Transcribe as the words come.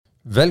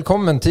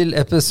Velkommen til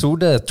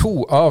episode 2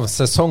 av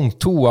sesong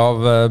 2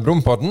 av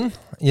Brumpodden.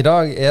 I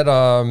dag det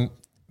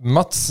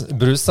Mats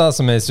Brustad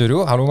som i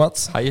studio. Hallo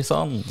Mats. Hei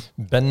sann.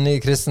 Benny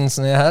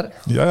Kristensen her.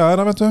 Ja, jeg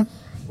her, vet du.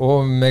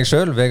 Og meg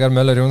selv, Vegard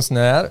Møller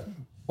Jonsen her.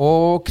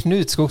 Og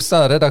Knut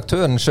Skogstad,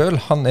 redaktøren selv,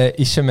 han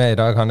ikke med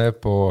i dag, han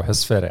på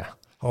høstferie.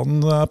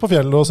 Han på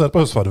fjellet og ser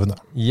på høstfarvene.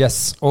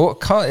 Yes, og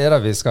hva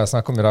det vi skal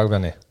snakke om i dag,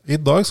 Benny? I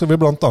dag skal vi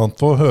blant annet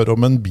få høre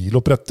om en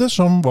biloppretter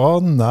som var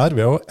nær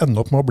ved å ende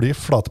opp med å bli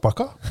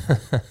flatpakka.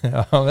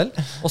 Ja vel.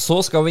 Og så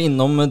skal vi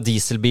innom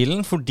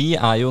dieselbilen, for de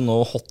jo nå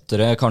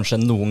hottere kanskje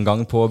enn noen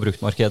gang på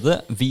bruktmarkedet.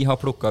 Vi har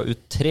plukket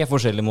ut 3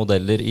 forskjellige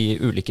modeller i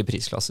ulike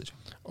prisklasser.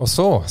 Og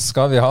så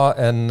skal vi ha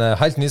en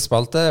helt ny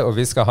spalte, og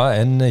vi skal ha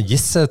en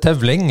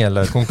gissetevling,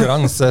 eller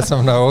konkurranse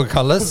som det også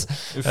kalles,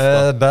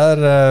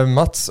 der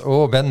Mats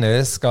og Benny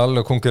skal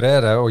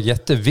konkurrere og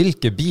gjette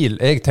hvilken bil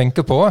jeg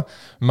tenker på.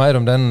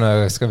 Mer om den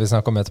skal vi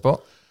snakke om etterpå.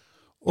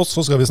 Og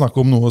så skal vi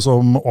snakke om noe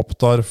som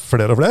opptar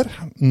flere og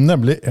flere,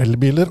 nemlig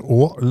elbiler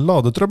og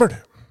ladetrøbbel.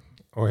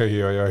 Oi,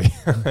 oi, oi.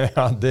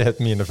 Ja, det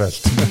et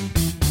minefelt.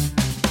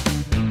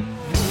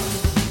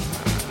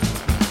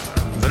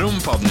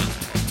 Brumpodden.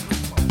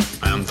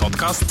 En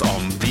podcast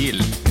om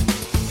bil.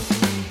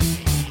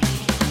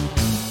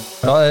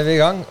 Da vi i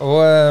gang,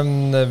 og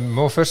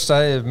må først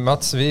si,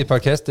 Mats, vi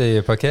parkerte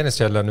i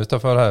parkeringskjelleren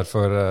utenfor her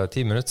for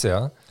 10 minutter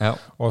siden. Ja.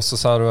 Og så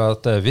sa du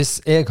at hvis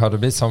jeg hadde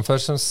blitt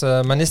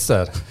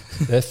samferdselsminister,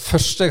 det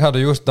første jeg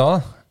hadde gjort da,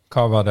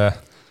 hva var det?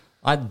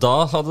 Nei,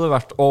 da hadde det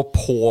vært å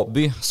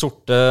påby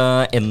sorte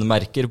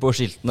N-merker på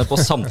skiltene på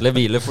samtlige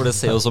biler, for det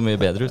ser jo så mye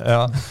bedre ut.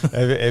 Ja,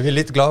 vi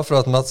litt glad for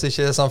at Mats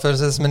ikke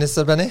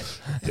samferdselsminister, Benny?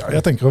 Ja,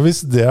 jeg tenker at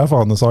hvis det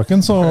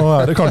fanesaken, så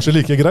det kanskje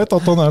like greit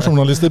at han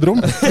journalist i Brum.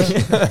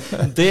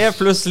 Det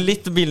pluss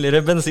litt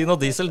billigere bensin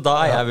og diesel, da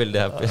jeg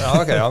veldig happy. Ja,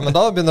 ok, ja, men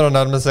da begynner det å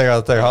nærme seg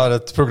at jeg har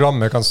et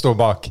program jeg kan stå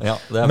bak. Ja,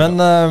 det men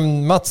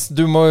Mats,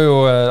 du må jo,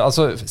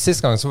 altså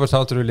sist gang så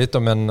fortalte du litt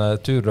om en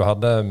tur du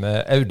hadde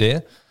med Audi,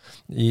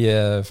 i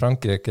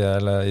Frankrike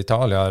eller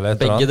Italia eller et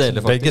eller annet. Begge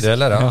deler, faktisk. Begge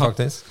deler, ja,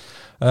 faktisk.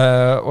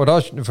 Og da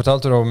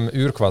fortalte du om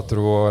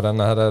Urquattro og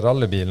denne her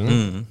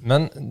rallybilen.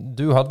 Men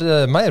du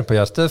hadde mer på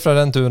hjertet fra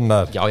den turen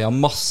der. Ja,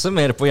 masse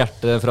mer på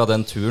hjertet fra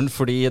den turen,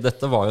 fordi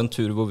dette var jo en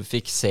tur hvor vi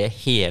fikk se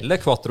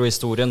hele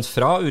Quattro-historien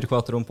fra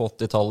Urquattroen på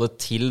 80-tallet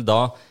til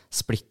da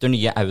splitter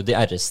nye Audi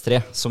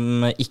RS3,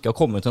 som ikke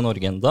har kommet til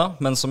Norge enda,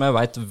 men som jeg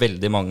vet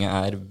veldig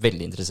mange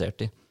veldig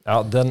interessert i. Ja,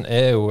 den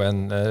jo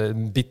en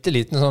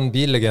bitteliten sånn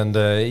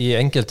billegende i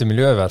enkelte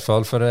miljø i hvert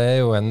fall, for det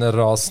jo en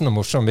rasende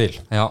morsom bil.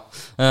 Ja,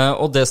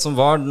 og det som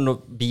var,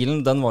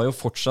 bilen den var jo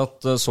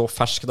fortsatt så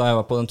fersk da jeg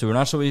var på den turen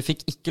her, så vi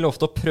fikk ikke lov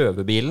til å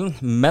prøve bilen,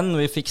 men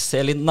vi fikk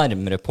se litt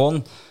nærmere på den,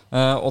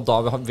 og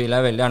da vil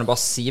jeg veldig gjerne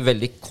bare si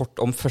veldig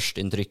kort om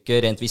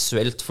førsteinntrykket rent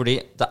visuelt, fordi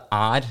det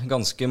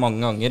ganske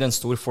mange ganger en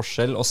stor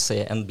forskjell å se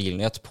en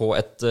bilnyhet på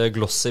et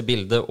glossy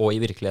bilde og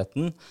i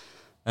virkeligheten.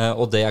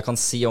 Og det jeg kan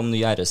si om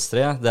nye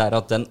RS3, det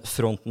at den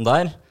fronten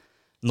der,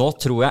 nå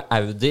tror jeg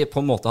Audi på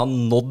en måte har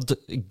nådd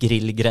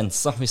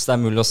grillgrensa, hvis det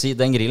mulig å si.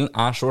 Den grillen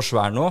så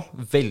svær nå,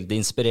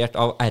 veldig inspirert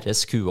av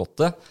RS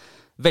Q8.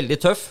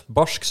 Veldig tøff,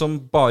 barsk som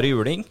bare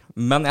juling,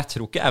 men jeg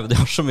tror ikke Audi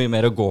har så mye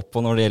mer å gå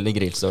på når det gjelder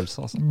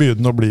grillstørrelse. Altså.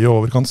 Begynner den å bli i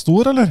overkant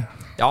stor, eller?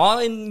 Ja,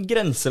 i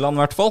grenseland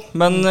i hvert fall,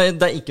 men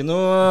det ikke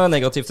noe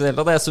negativt i det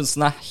hele tatt. Jeg synes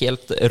den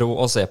helt rå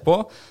å se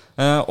på.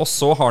 Og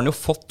så har den jo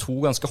fått 2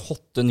 ganske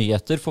hotte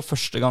nyheter. For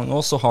første gang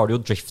nå så har du jo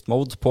drift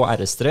mode på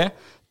RS3.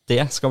 Det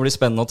skal bli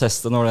spennende å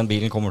teste når den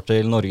bilen kommer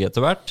til Norge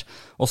etter hvert.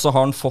 Og så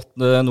har den fått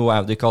noe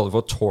Audi kaller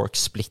for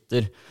torque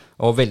splitter.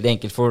 Og veldig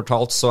enkelt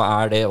fortalt så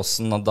det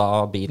også da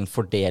bilen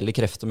fordeler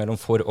krefter mellom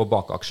for- og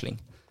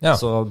bakaksling. Ja.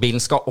 Så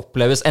bilen skal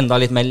oppleves enda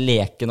litt mer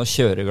leken og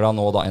kjøreglad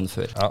nå da enn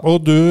før. Ja.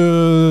 Og du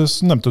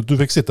nevnte at du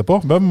fikk sitte på.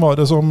 Hvem var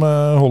det som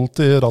holdt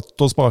i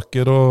ratt og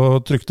spaker og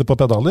trykte på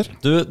pedaler?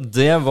 Du,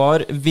 det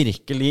var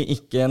virkelig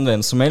ikke en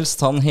hvem som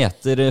helst. Han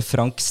heter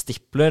Frank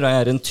Stippler,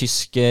 en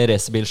tysk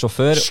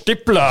racerbilsjåfør.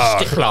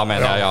 Stippler,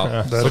 mener jeg,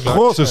 ja. Det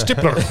så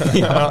Stippler.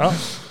 Ja.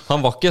 Han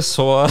var ikke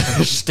så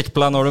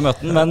stippla når du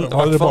møtte den, men...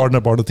 Var det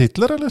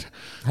barnebarnetitler, eller?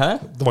 Hæ?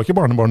 Det var ikke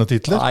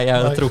barnebarnetitler? Nei,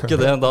 jeg tror ikke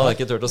det. Da hadde jeg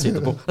ikke tørt å si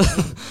det på.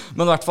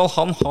 Men i hvert fall,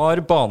 han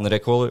har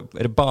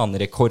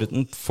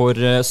banerekorden for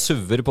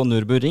SUV-er på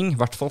Nürburgring, i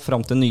hvert fall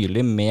frem til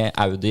nylig med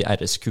Audi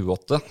RS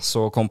Q8.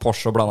 Så kom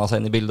Porsche og blandet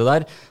seg inn i bildet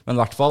der. Men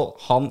i hvert fall,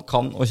 han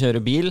kan å kjøre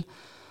bil.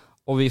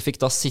 Og vi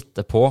fikk da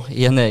sitte på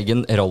i en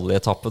egen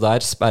rallyetappe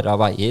der, sperra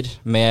veier,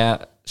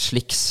 med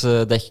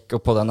sliksdekk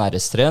på den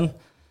RS3-en.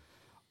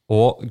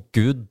 Og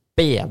Gud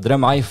bedre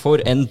meg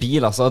for en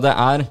bil, altså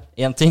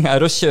en ting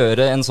å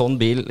kjøre en sånn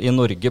bil i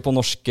Norge på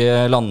norske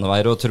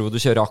landeveier og tro du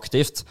kjører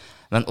aktivt,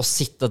 men å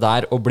sitte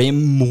der og bli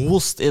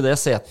most i det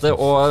setet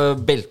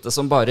og belte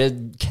som bare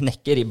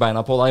knekker i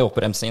beina på deg i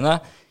oppremsingene,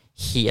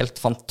 helt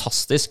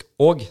fantastisk.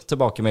 Og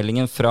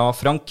tilbakemeldingen fra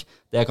Frank,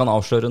 det jeg kan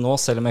avsløre nå,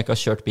 selv om jeg ikke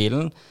har kjørt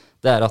bilen,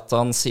 det at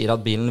han sier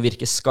at bilen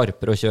virker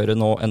skarpere å kjøre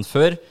nå enn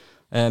før,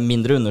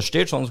 mindre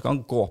understyrt, sånn at du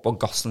kan gå på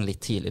gassen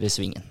litt tidligere i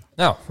svingen.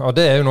 Ja, og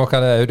det jo noe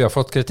av det Audi har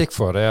fått kritikk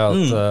for, det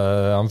at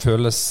han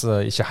føles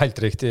ikke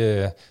helt riktig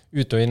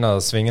ut og inn av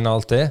svingene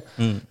alltid.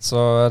 Så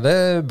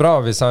det bra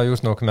hvis jeg har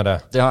gjort noe med det.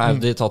 Det har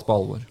Audi tatt på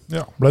alvor.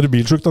 Ja. Ble du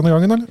bilsjuk denne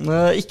gangen,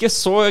 eller? Ikke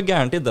så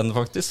gærent i den,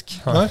 faktisk.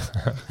 Nei?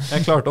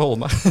 Jeg klarte å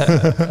holde meg.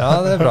 Ja,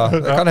 det bra.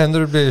 Det kan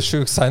hende du blir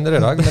syk senere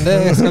i dag, men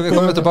det skal vi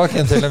komme tilbake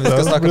igjen til. Vi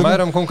skal snakke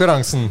mer om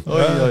konkurransen.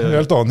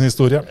 Helt annen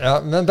historie. Ja,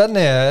 men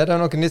Benny, det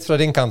noe nytt fra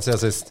din kant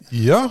siden sist?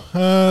 Ja,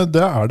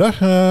 det det.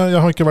 Jeg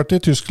har ikke vært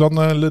i Tyskland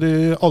eller i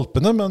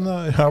Alpene, men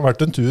jeg har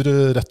vært en tur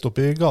rett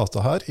opp i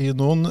gata her i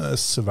noen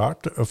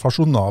svært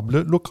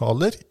fasjonable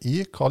lokaler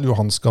i Karl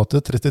Johans gate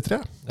 33.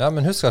 Ja,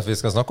 men husk at vi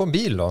skal snakke om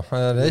bil da.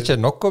 Det ikke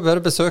nok å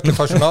bare besøke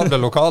fasjonable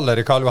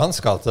lokaler i Karl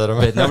Johans gate.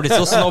 Den har blitt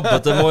så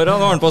snobbete, Mora.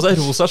 Nå har han på seg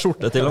rosa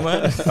skjorte til og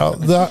med. Ja,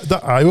 det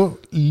jo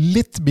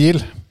litt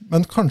bil,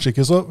 men kanskje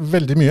ikke så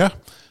veldig mye.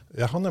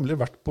 Jeg har nemlig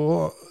vært på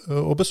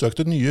og besøkt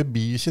det nye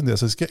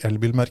kinesiske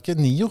elbilmerket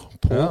NIO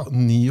på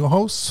NIO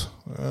House,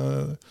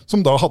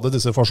 som da hadde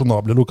disse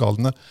fasjonable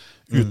lokalene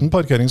uten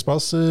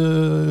parkeringsplass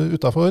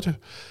utenfor.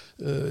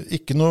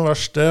 Ikke noe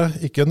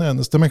verksted, ikke en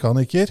eneste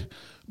mekaniker,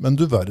 men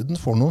du verden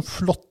får noen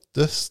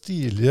flotte,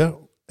 stilige,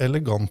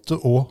 elegante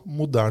og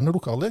moderne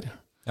lokaler.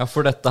 Ja,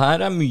 for dette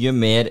her mye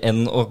mer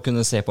enn å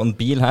kunne se på en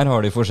bil. Her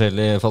har de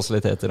forskjellige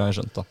fasiliteter, har jeg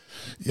skjønt da.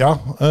 Ja,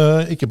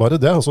 ikke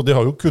bare det. Altså, de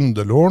har jo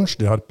kundelaunch,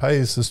 de har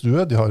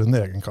peisestue, de har en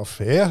egen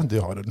kafé,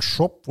 de har en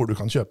shop hvor du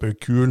kan kjøpe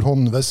kul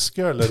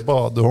håndveske, eller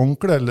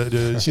badehåndkle,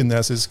 eller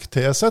kinesisk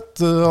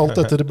tesett,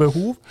 alt etter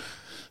behov.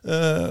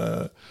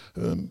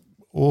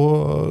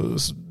 Og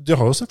de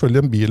har jo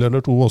selvfølgelig en bil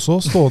eller to også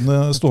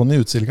stående i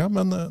utstillinga,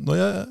 men når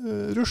jeg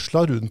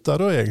rusla rundt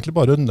der og egentlig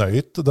bare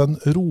nøyt den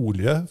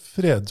rolige,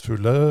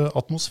 fredfulle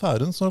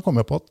atmosfæren, så kom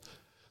jeg på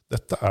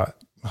at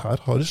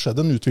her har det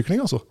skjedd en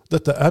utvikling. Altså.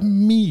 Dette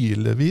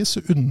milevis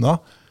unna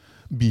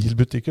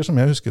bilbutikker som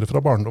jeg husker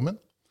fra barndommen.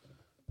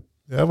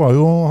 Jeg var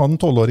jo han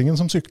 12-åringen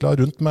som sykla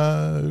rundt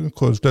med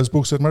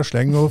korpsdelsbukser med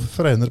sleng og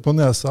fregner på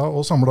nesa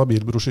og samla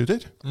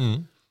bilbrosjyrer.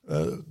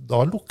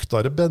 Da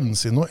lukta det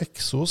bensin og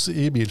eksos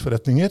i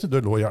bilforretninger. Det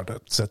lå gjerne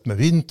et sett med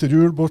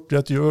vinterhjul bort i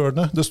et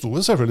hjørne. Det sto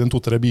selvfølgelig en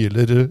 2-3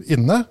 biler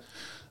inne,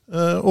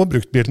 og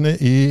bruktbilene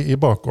i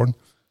bakgården.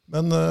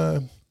 Men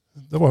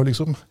det var jo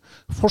liksom,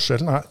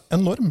 forskjellen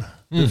enorm.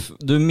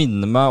 Du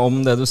minner meg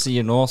om det du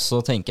sier nå,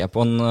 så tenker jeg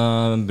på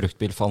en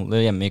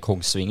bruktbilforhandler hjemme i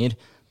Kongsvinger.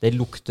 Det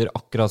lukter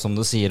akkurat som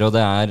du sier, og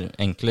det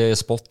egentlig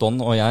spot on,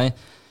 og jeg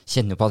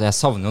kjenner på at jeg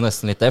savner jo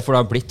nesten litt det, for det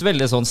har blitt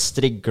veldig sånn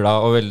strigla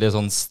og veldig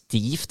sånn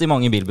stivt i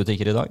mange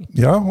bilbutikker i dag.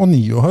 Ja, og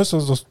NIO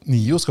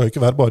skal jo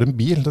ikke være bare en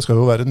bil, det skal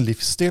jo være en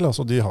livsstil.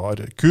 Altså, de har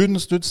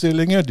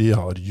kunstutstillinger, de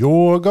har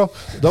yoga.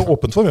 Det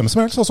åpent for hvem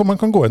som helst, altså man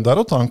kan gå inn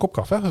der og ta en kopp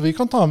kaffe. Vi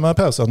kan ta med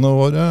PC-ene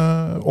våre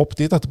opp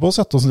dit etterpå,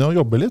 sette oss ned og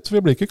jobbe litt.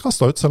 Vi blir ikke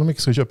kastet ut selv om vi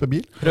ikke skal kjøpe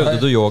bil.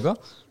 Prøvde du yoga?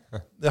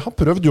 Jeg har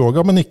prøvd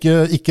yoga, men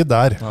ikke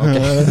der.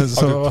 Okay.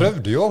 Har du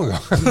prøvd yoga?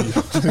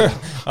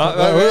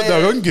 Det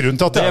jo en grunn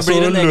til at jeg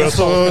så løs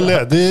og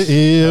ledig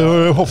i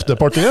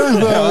hoftepartiet.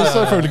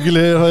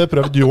 Selvfølgelig har jeg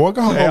prøvd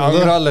yoga. Jeg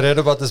angrer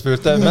allerede på at jeg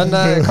spurte. Men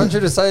kan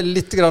ikke du si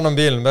litt om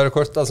bilen? Bare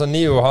kort. Altså,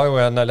 NIO har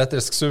jo en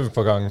elektrisk SUV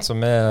på gang,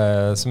 som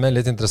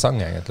litt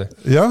interessant egentlig.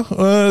 Ja,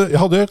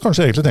 jeg hadde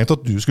kanskje egentlig tenkt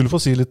at du skulle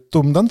få si litt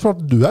om den, for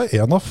du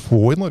en av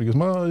få i Norge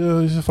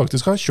som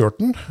faktisk har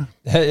kjørt den.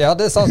 Ja,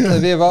 det sant.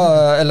 Jeg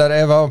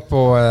var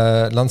på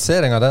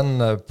lansering av den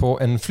på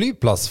en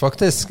flyplass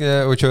faktisk,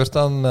 og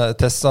kjørte den,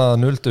 testet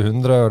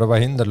 0-100, og det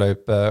var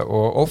hinderløype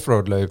og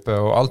offroad-løype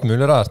og alt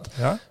mulig rart.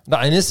 Ja. Det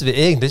eneste vi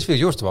egentlig ikke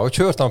fikk gjort var å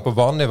kjøre den på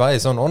vanlig vei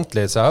sånn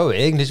ordentlig, så jeg har jo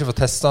egentlig ikke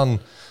fått testet den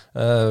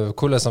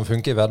hvordan den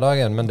funker i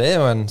hverdagen, men det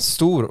jo en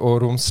stor og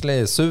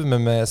romslig SUV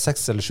med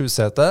 6 eller 7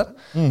 seter,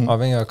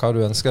 avhengig av hva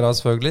du ønsker da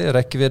selvfølgelig,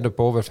 rekkevidde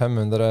på over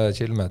 500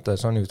 km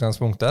sånn i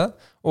utgangspunktet,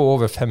 og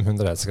over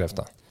 500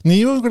 hestekrefter.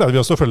 NIO gleder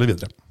vi oss til å følge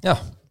videre. Ja.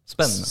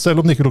 Spennende. Selv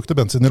om det ikke lukter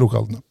bensin i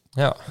lokalene.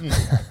 Ja.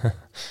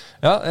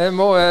 Ja, jeg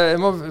må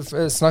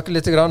snakke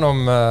litt grann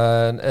om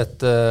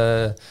et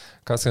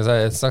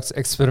slags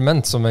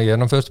eksperiment som jeg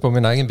gjennomførte på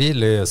min egen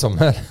bil i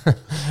sommer.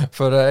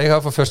 For jeg har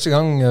for første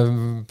gang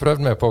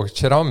prøvd meg på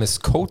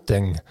keramisk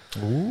coating.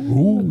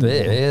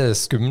 Det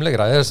skumle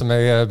greier som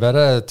jeg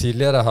bare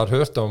tidligere har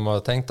hørt om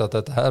og tenkt at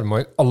dette her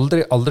må jeg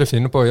aldri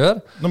finne på å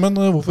gjøre. Nei,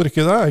 men hvorfor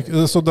ikke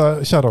det? Så det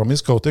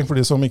keramisk coating, for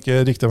de som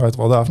ikke riktig vet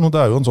hva det for noe,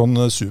 det jo en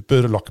sånn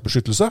super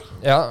lakkbeskyttelse.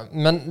 Ja,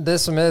 men det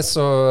som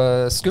så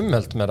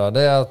skummelt med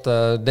det at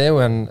det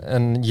jo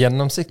en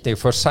gjennomsiktig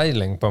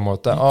forsegling på en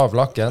måte av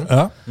lakken.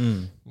 Ja.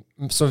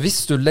 Så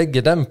hvis du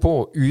legger den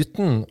på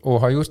uten å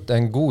ha gjort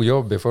en god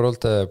jobb i forhold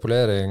til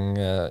polering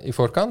i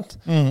forkant,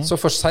 så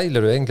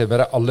forsegler du egentlig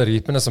bare alle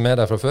ripene som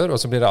der fra før,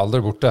 og så blir det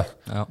aldri borte.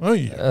 Ja.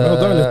 Oi,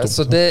 det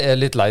så det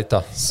litt leita.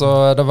 Så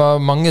det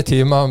var mange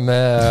timer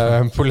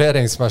med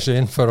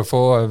poleringsmaskin for å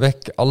få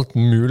vekk alt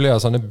mulig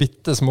av sånne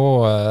bittesmå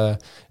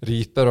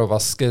riper og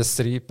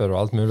vaskestriper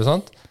og alt mulig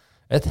sånt.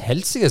 Et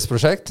helsikes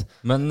prosjekt.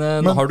 Men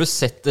har du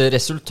sett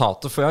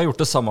resultatet? For jeg har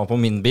gjort det samme på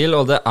min bil,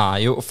 og det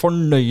er jo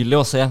fornøyelig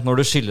å se når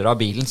du skyller av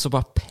bilen, så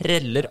bare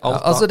preller alt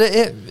av. Altså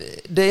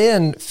det er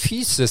en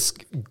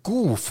fysisk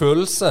god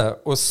følelse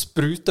å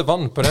sprute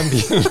vann på den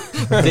bilen.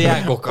 Det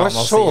går ikke an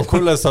å si. Og se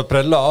hvordan det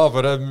preller av,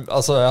 og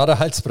det er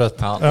helt sprøtt.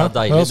 Ja, det er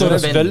deilig. Du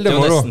venter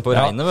jo nesten på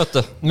regnet, vet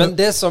du. Men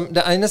det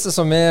eneste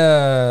som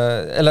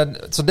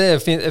så det er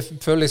fint,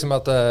 jeg føler liksom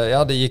at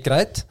det gikk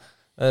greit.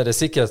 Det er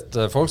sikkert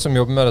folk som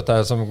jobber med dette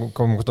som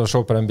kommer til å se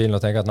på den bilen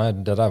og tenke at nei,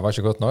 det der var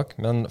ikke godt nok.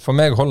 Men for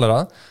meg holder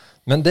det.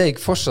 Men det jeg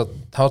fortsatt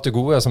har til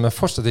gode, som jeg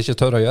fortsatt ikke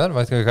tør å gjøre,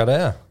 vet du hva det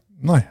er?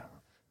 Nei.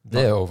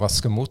 Det er å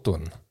vaske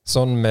motoren.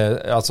 Sånn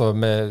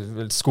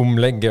med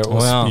skumlegge og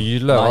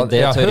spyle.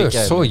 Jeg har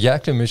hørt så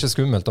jæklig mye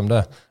skummelt om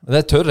det.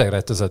 Det tør jeg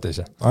rett og slett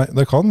ikke. Nei,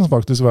 det kan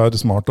faktisk være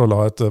smart å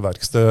la et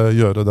verksted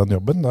gjøre den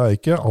jobben. Det er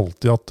ikke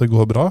alltid at det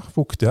går bra.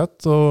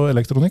 Fuktighet og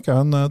elektronikk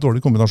er en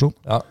dårlig kombinasjon.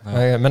 Ja,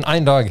 men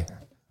en dag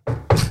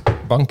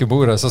banke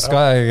bordet, så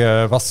skal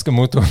jeg vaske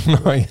motoren.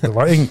 Det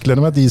var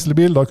enklere med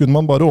dieselbil. Da kunne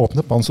man bare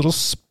åpne panser og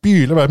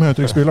spyle vei med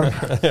høytrykksspyleren.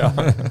 Ja.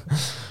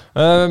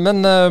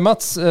 Men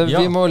Mats,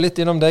 vi må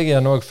litt innom deg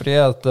igjen også, fordi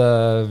at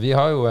vi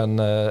har jo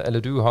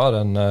du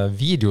har en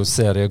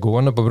videoserie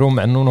gående på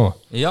Brum.no nå.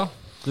 Ja,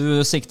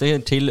 du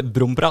sikter til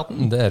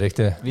Brumpraten. Det er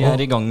riktig. Vi er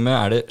i gang med,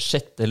 er det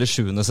 6. eller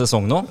 7.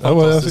 sesong nå?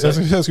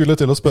 Jeg skulle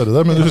til å spørre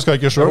det, men du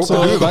husker ikke selv. Så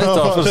du vet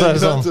da, for å si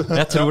det sånn.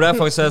 Jeg tror det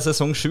faktisk er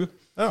sesong 7.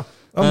 Ja,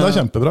 men det er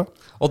kjempebra.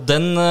 Og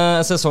den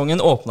sesongen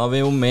åpnet vi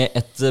jo med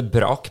et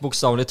brak,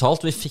 bokstavelig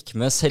talt. Vi fikk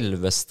med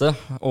selveste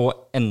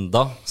og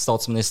enda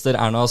statsminister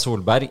Erna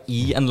Solberg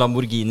i en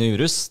Lamborghini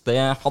Urus. Det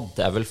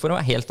hadde jeg vel for å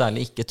være helt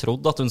ærlig ikke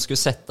trodd, at hun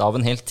skulle sette av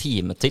en hel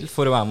time til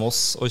for å være med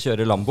oss og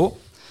kjøre Lambo.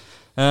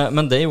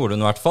 Men det gjorde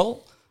hun i hvert fall.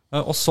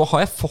 Og så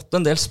har jeg fått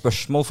en del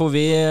spørsmål, for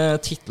vi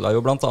titlet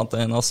jo blant annet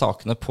en av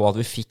sakene på at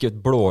vi fikk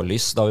ut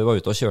blålys da vi var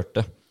ute og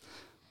kjørte.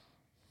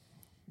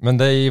 Men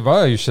det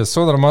var jo ikke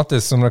så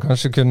dramatisk som det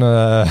kanskje kunne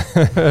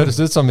høres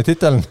ut som i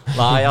titelen.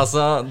 Nei,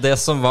 altså, det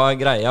som var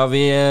greia,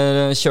 vi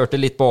kjørte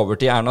litt på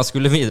overtid. Erna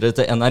skulle videre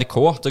til NRK,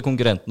 til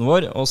konkurrenten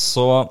vår, og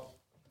så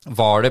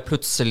var det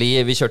plutselig,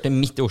 vi kjørte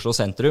midt i Oslo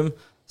sentrum,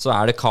 så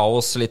er det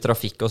kaos, litt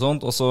trafikk og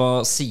sånt, og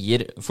så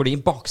fordi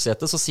i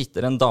baksetet så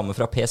sitter en dame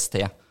fra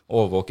PST og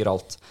overvåker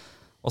alt.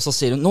 Og så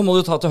sier hun, nå må du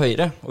ta til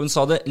høyre. Og hun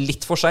sa det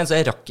litt for sent, så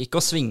jeg rakk ikke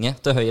å svinge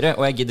til høyre,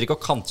 og jeg gidder ikke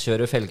å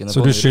kantkjøre felgene så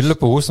på. Så du skylder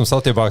på hun som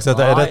satt i baksetet?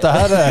 Er dette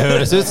her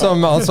høres ut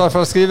som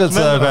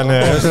ansvarsfraskrivelse,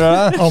 Benny?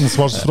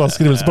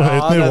 Ansvarsfraskrivelse på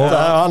høyt nivå.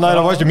 Nei,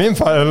 det var ikke min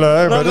feil.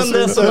 Nei, men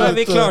det som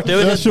vi klarte å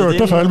redde jeg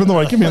kjørte feil, men det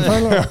var ikke min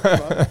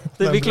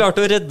feil. Vi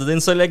klarte å redde din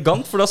så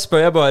elegant, for da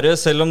spør jeg bare,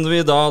 selv om vi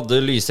da hadde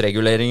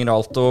lysreguleringer og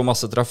alt og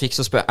masse trafikk,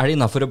 så spør jeg, er det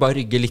innenfor å bare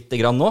rygge litt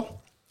grann nå?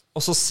 Og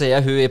så ser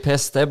jeg hun i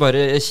PST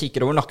bare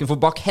kikker over nakken, for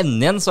bak henne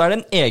igjen så er det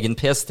en egen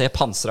PST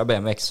pansret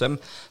BMW X5.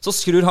 Så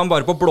skrur han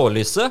bare på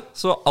blålyset,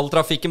 så all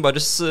trafikken bare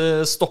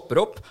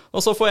stopper opp, og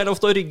så får jeg lov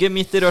til å rygge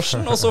midt i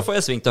rushen, og så får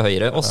jeg sving til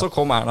høyre, og så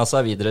kom Erna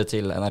seg videre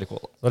til NRK.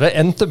 Og det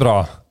endte bra.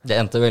 Det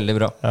endte veldig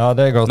bra. Ja,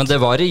 det er godt. Men det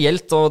var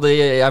reelt, og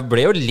jeg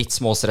ble jo litt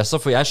småstresset,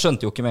 for jeg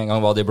skjønte jo ikke med en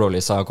gang hva de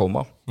blålysene kom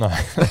av.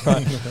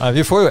 Nei,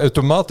 vi får jo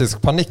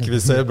automatisk panikk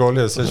hvis det er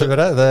blålys, ikke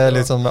det? Det er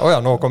litt sånn,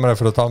 åja, nå kommer jeg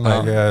for å ta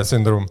meg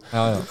syndrom.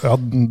 Ja,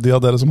 de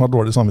av dere som har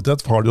dårlig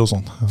samvittighet, har det jo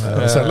sånn.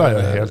 Selv er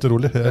jeg helt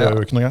rolig, jeg gjør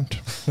jo ikke noe gærent.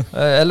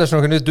 Ellers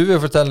noe nytt du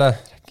vil fortelle?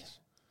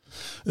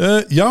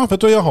 Ja,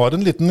 vet du, jeg har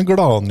en liten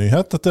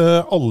gladnyhet til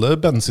alle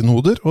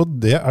bensinhoder, og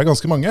det er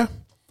ganske mange.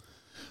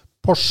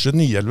 Porsche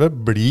 911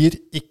 blir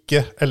ikke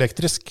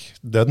elektrisk.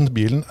 Den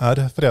bilen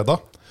er fredet.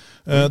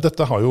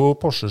 Dette har jo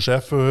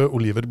Porsche-sjef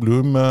Oliver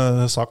Bloom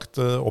sagt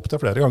opp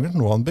til flere ganger.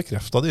 Nå har han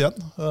bekreftet det igjen.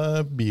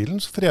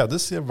 Bilen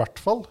fredes i hvert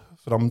fall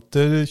frem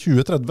til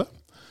 2030.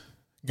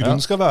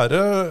 Grunnen skal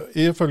være,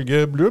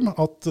 ifølge Bloom,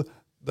 at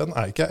den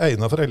er ikke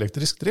egnet for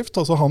elektrisk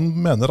drift. Altså han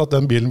mener at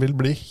den bilen vil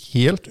bli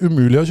helt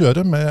umulig å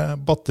kjøre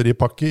med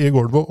batteripakke i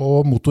gulvet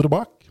og motor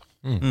bak.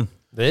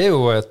 Det er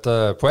jo et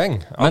poeng,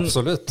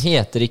 absolutt. Men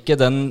heter ikke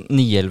den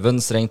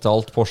 911 strengt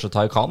alt Porsche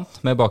Taycan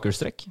med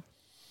bakhjulstrekk?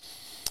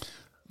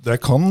 Det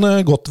kan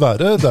godt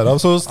være. Derav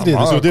så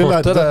strides jo de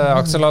lærde. Kortere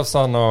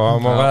akselavstand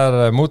og må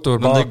være motor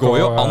bak. Men det går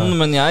jo an,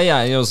 men jeg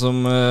er jo som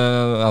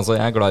altså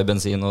jeg er glad i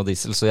bensin og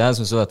diesel, så jeg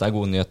synes jo dette er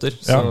gode nyheter.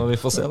 Så vi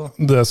får se da.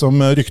 Det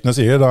som ryktene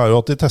sier, det er jo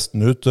at de tester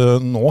den ut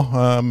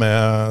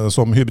nå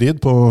som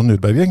hybrid på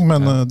Nürburgring,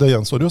 men det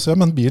gjenstår jo å se.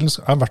 Men bilen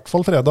er i hvert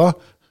fall fredag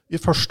i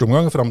første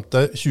omgang frem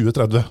til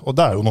 2030, og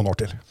det er jo noen år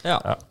til.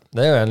 Ja.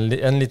 Det er jo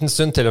en liten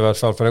stund til i hvert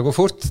fall, for det går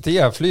fort,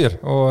 tida flyr,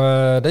 og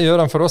det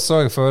gjør den for oss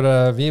også, for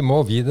vi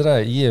må videre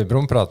i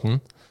Brumpraten.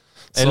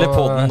 Eller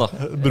podden da.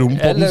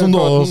 Brumpodden som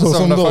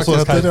det også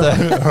heter.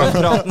 Men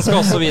praten skal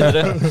også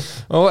videre.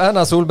 Og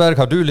Erna Solberg,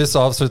 har du lyst til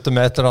å avslutte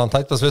med et eller annet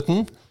teit på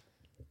slutten?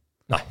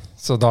 Nei,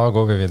 så da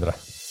går vi videre.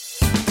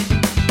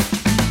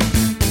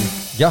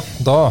 Ja,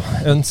 da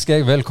ønsker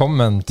jeg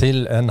velkommen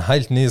til en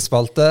helt ny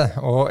spalte,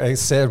 og jeg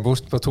ser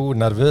bort på to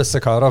nervøse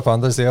karer på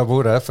andre siden av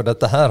bordet, for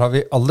dette her har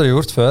vi aldri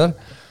gjort før.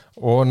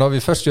 Og når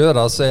vi først gjør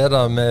det, så er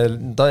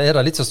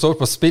det litt som står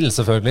på spill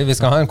selvfølgelig. Vi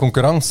skal ha en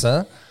konkurranse.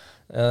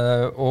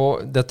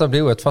 Og dette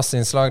blir jo et fast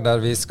innslag der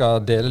vi skal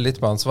dele litt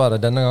på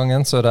ansvaret. Denne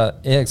gangen så er det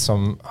jeg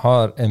som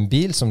har en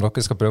bil som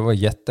dere skal prøve å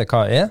gjette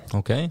hva er.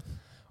 Ok.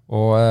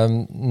 Og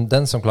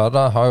den som klarer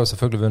det har jo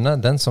selvfølgelig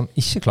vunnet. Den som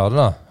ikke klarer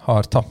det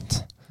har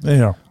tapt.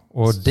 Ja.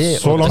 Og det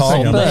Så å langt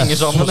henger det jeg henger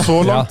sammen. med. Så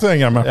langt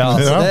henger jeg med. Ja,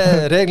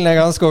 så reglene er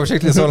ganske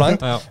oversiktlige så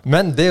langt. Ja.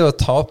 Men det å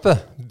tape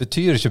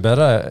betyr ikke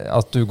bare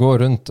at du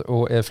går rundt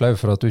og er flau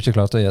for at du ikke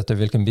klarte å gjette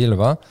hvilken bil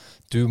det var.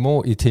 Du må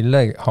i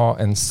tillegg ha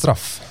en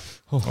straff.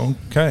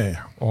 Ok.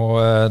 Og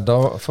da,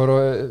 for å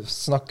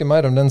snakke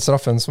mer om den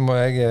straffen, så må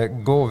jeg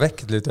gå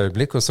vekk et lite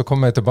øyeblikk, og så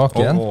kommer jeg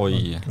tilbake igjen.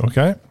 Oi.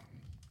 Ok.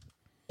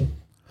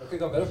 Vi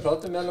kan bare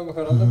prate mellom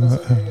hverandre mens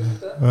jeg er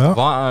ute. Ja.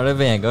 Hva er det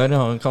Vegard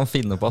han kan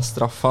finne på av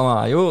straff? Han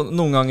er jo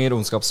noen ganger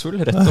ondskapsfull,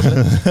 rett og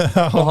slett.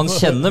 Og han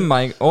kjenner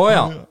meg.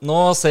 Ja, nå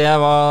ser jeg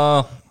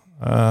hva...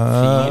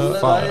 Alle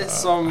de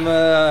som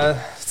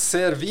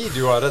ser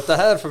videoer av dette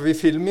her, for vi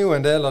filmer jo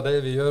en del av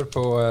det vi gjør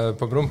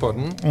på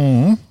Brumpodden.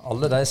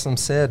 Alle de som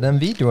ser den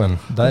videoen,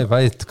 de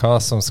vet hva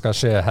som skal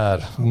skje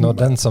her når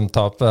den som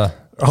taper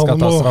skal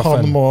ta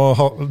straffen.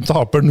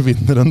 Taperen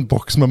vinner en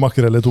boks med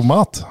makrell i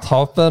tomat.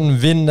 Taperen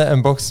vinner en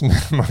boks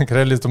med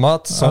makrell i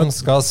tomat som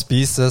skal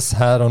spises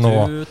her og nå.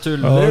 Du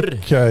tuller.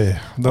 Ok,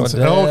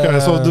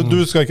 så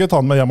du skal ikke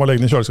ta den med hjem og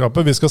legge den i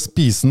kjøleskapet, vi skal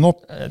spise den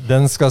opp.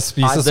 Den skal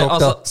spises Nei, opp,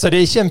 da. Så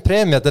det er ikke en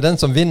premie til den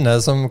som vinner,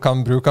 som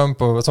kan bruke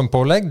den som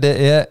pålegg. Det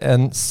er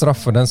en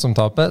straff for den som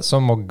taper,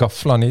 som må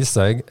gafle den i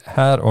seg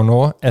her og nå,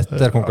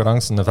 etter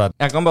konkurransen er ferdig.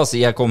 Jeg kan bare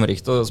si jeg kommer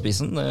ikke til å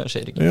spise den, det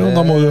skjer ikke. Jo,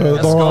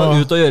 Jeg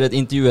skal ut og gjøre et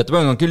intervju etterpå.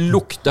 Jeg kan ikke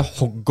lukte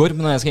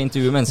hoggorm når jeg skal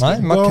intervjue mennesker.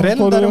 Nei, makrell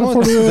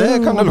derimot, det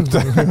kan det lukte.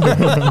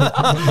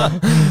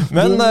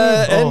 Men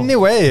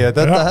anyway,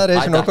 dette her er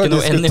ikke noe å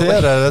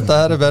diskutere, dette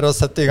her er bare å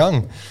sette i gang.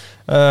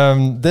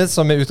 Det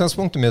som er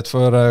utgangspunktet mitt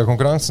for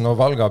konkurransen og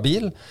valg av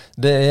bil,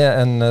 det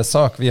er en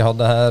sak vi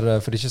hadde her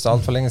for ikke så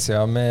alt for lenge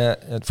siden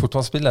med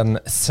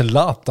fotballspilleren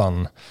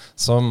Zlatan,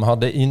 som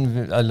hadde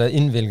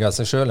innvilget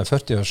seg selv en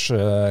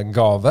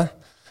 40-årsgave.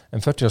 En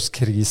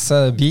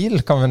 40-årskrisebil,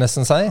 kan vi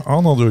nesten si.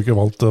 Han hadde jo ikke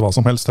valgt hva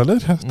som helst heller.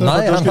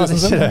 Nei, han hadde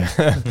ikke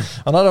det.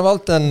 Han hadde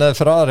valgt en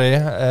Ferrari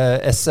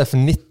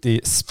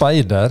SF90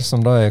 Spider, som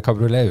da er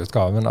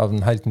kabrioletutgaven av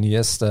den helt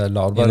nyeste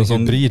ladbare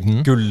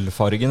hybriden.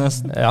 Gullfarge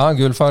nesten. Ja,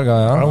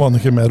 gullfarga, ja. Var han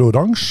ikke mer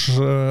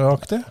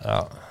oransjeaktig? Ja.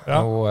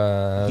 Ja.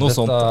 Noe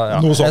sånt.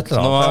 Noe sånt.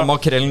 Nå har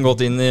makrellen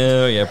gått inn i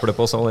øyeeplet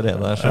på oss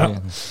allerede.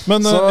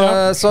 Men,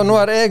 så nå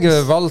har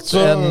jeg valgt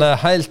en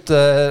helt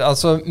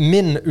altså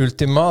min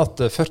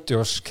ultimate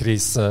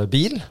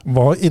 40-årskrisebil.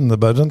 Hva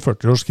innebærer en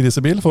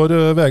 40-årskrisebil for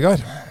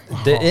Vegard?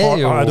 Det er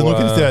jo Er det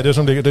noen kriterier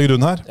som ligger til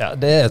grunn her? Ja,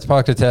 det er et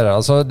par kriterier.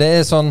 Altså, det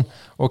er sånn,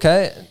 ok,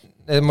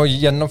 jeg må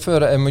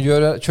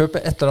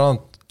kjøpe et eller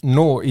annet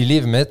nå i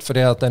livet mitt,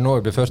 fordi at nå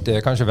jeg blir 40,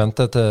 jeg kan ikke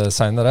vente til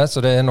senere, så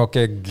det er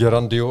noe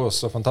grandios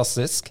og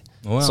fantastisk.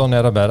 Sånn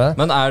er det bare.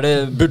 Men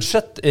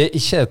budsjett er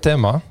ikke et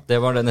tema. Det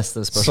var det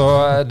neste spørsmålet.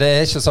 Så det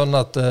er ikke sånn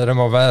at det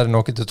må være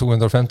noe til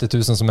 250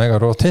 000 som jeg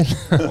har råd til.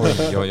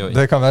 Oi.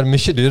 Det kan være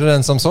mye dyrere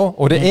enn som så,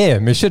 og det er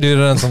mye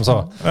dyrere enn som så.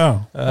 Ja,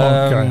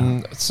 okay.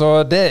 Så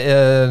det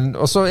er,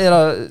 og så er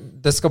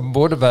det skal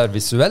både være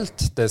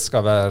visuelt, det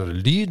skal være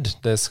lyd,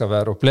 det skal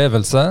være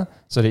opplevelse,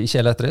 så det er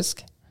ikke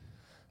elektrisk.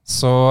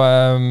 Så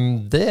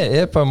det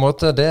er på en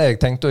måte det jeg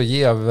tenkte å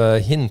gi av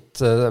hint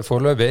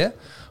foreløpig.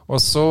 Og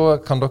så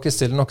kan dere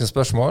stille noen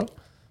spørsmål.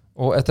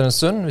 Og etter en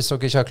stund, hvis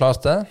dere ikke har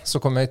klart det, så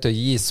kommer jeg til å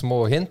gi små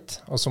hint,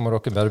 og så må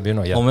dere bare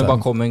begynne å gjette. Nå må vi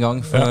bare komme i gang,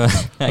 for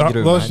jeg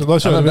gruer meg. Da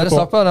kjører vi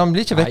på. Han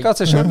blir ikke vekket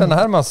av seg selv,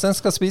 denne her, Mats. Den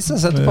skal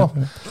spises etterpå.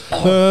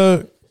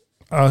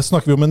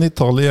 Snakker vi om en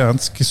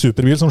italiensk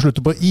superbil som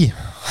slutter på I?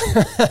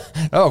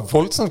 Ja,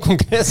 voldsomt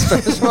konkret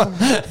spørsmål.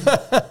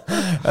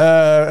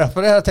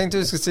 For jeg tenkte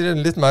vi skulle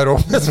stille litt mer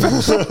åpne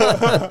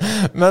spørsmål.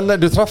 Men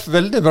du traff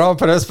veldig bra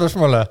på det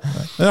spørsmålet.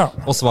 Ja.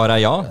 Og svaret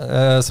er ja?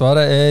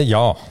 Svaret er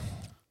ja.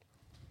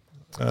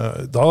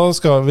 Da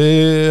skal vi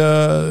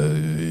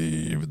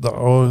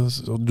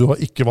du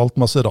har ikke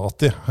valgt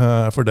Maserati,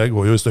 for det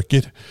går jo i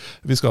stykker.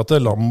 Vi skal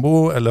til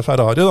Lambo eller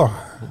Ferrari da.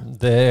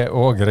 Det er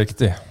også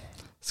riktig.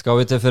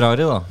 Skal vi til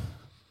Ferrari da?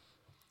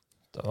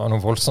 Det var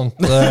noe voldsomt.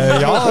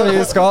 Ja,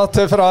 vi skal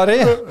til Ferrari.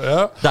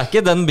 Ja. Det er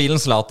ikke den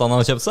bilen Zlatan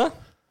har kjøpt seg?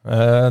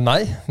 Nei,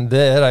 det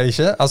er det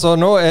ikke. Altså,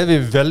 nå er vi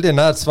veldig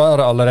nært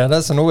svaret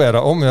allerede, så nå er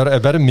det omgjør.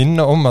 Jeg bare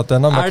minner om at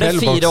denne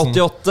makrellboksen... Er det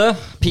 488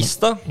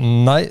 Pista?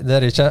 Nei, det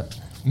er det ikke.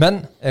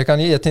 Men jeg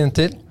kan gi et hint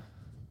til.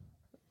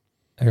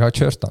 Jeg har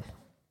kjørt den.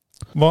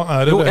 Hva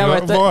er det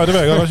Vegard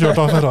har kjørt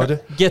av Ferrari?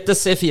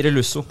 GTC 4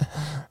 Lusso.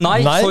 Nei,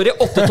 sorry,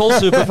 812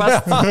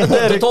 Superfast.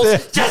 812,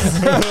 yes!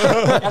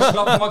 Jeg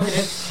slapp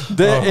makrell.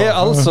 Det er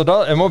altså da,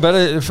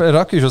 jeg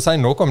rakk ikke å si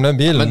noe om den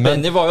bilen, men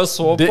Benny var jo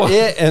så på. Det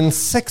er en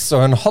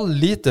 6,5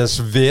 liters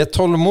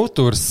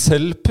V12-motor,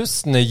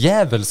 selvpustende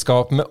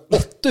jævelskap med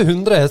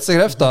 800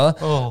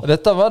 hestekrefter.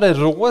 Dette var det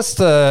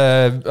råeste,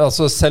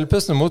 altså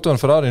selvpustende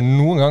motoren Ferrari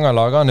noen gang har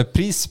laget. Han er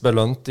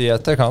prisbelønt i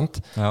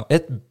etterkant. Ja.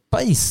 Et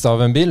beist av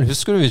en bil.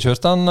 Husker du vi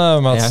kjørte den,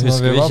 Mats? Jeg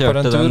husker når vi var på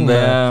kjørte den.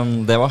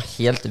 turen? Det var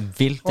helt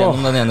vilt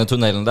gjennom den ene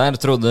tunnelen der.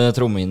 Trodde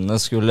trommehinnene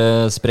skulle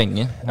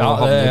sprenge. Ja,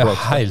 det er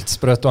helt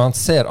sprøtt. Og han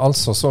ser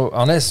altså så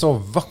Han er så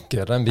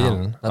vakker, den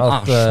bilen. Den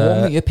er så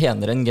mye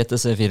penere enn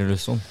GTC 4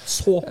 Lusso.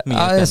 Så mye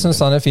penere. Jeg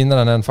synes han er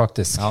finere enn den,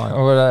 faktisk. Ja.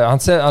 Og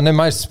han er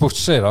mer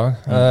sportslig, da.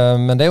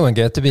 Men det er jo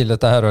en GT-bil,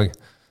 dette her òg.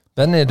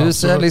 Benny, du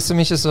ser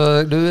liksom ikke så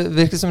Du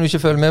virker som du ikke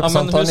følger med på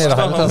samtalen i det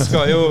hele tatt. Han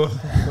skal jo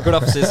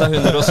glafse i seg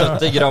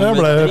 170 gram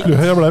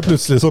Jeg ble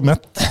plutselig så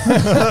mett.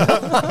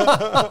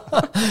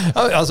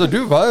 Altså,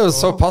 du var jo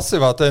så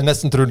passiv at jeg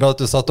nesten trodde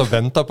at du satt og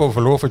ventet på å få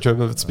lov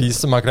å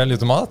spise makrell i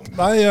tomat.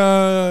 Nei,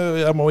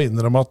 jeg må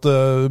innrømme at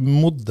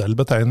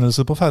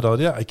modellbetegnelse på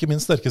Ferrari er ikke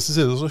min sterkeste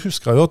side. Så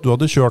husker jeg jo at du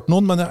hadde kjørt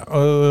noen, men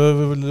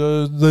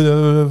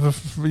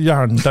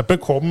jernteppet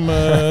kom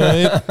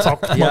i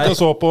takt med at jeg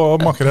så på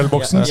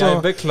makrellboksen.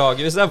 Jeg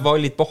beklager hvis jeg var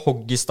litt på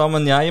hogg i stad,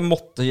 men jeg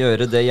måtte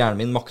gjøre det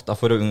hjernen min makta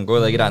for å unngå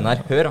det greiene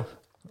her. Hør da.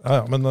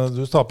 Ja, men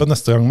du taper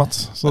neste gang,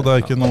 Mats. Så det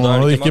er ikke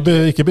noe,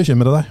 ikke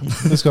bekymre deg.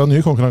 Vi skal ha en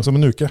ny konkurranse om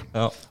en uke.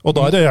 Ja. Og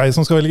da er det jeg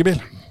som skal velge bil.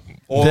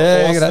 Det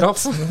er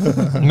greit.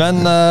 Men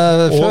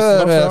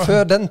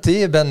før den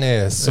tid, Benny,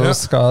 så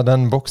skal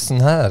den boksen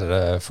her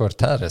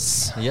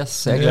fortæres. Yes,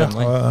 jeg gleder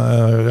meg.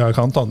 Jeg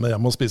kan ta den med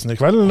hjem og spise den i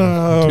kveld.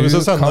 Hvis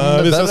jeg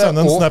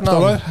sender en snap til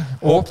deg.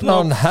 Åpne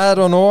den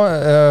her og nå,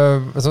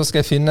 så skal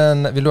jeg finne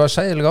en. Vil du ha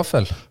skje eller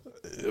gaffel?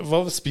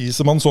 Hva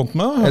spiser man sånt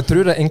med? Jeg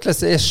tror det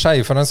enkleste er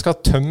skje, for den skal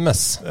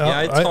tømmes.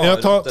 Ja, jeg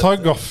tar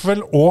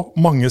gaffel og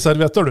mange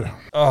servietter, du.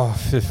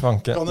 Fy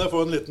fanken. Kan jeg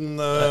få en liten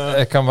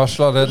jeg kan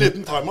varsle det. En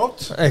liten timeout?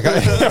 Jeg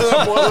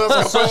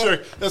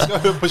skal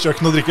på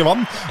kjøkkenet og drikke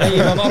vann. Jeg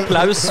gir meg en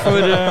applaus for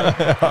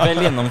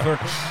vel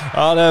gjennomført.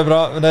 Ja, det er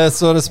bra. Det er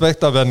så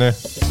respekt av Benny.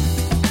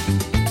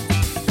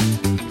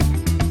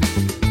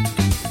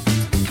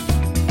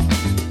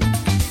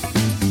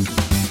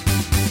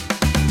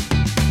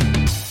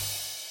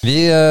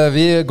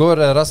 Vi går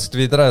raskt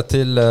videre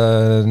til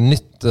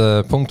nytt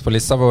punkt på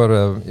lista vår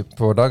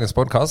på dagens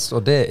podcast,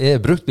 og det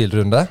er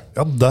bruktbilrunde.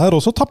 Ja, der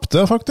også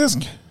tappte jeg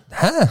faktisk.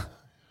 Hæ?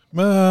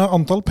 Med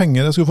antall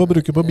penger jeg skulle få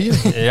bruke på bil.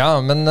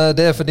 Ja, men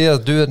det er fordi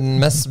at du er den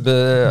mest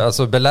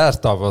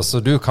belært av oss,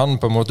 og du kan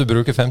på en måte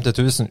bruke 50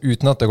 000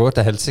 uten at det går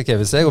til helsike.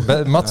 Hvis jeg og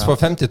Mats får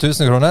 50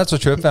 000 kroner, så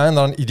kjøper jeg en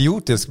eller annen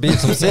idiotisk bil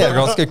som ser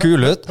ganske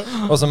kul ut,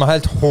 og som er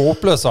helt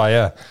håpløs å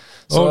eie.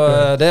 Så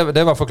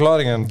det var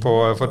forklaringen på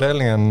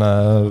fordelingen,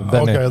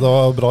 Benny. Ok, det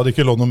var bra det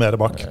ikke lå noe mer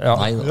bak. Ja.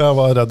 Jeg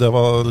var redd det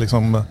var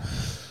liksom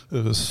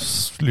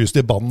lyst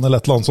i banen eller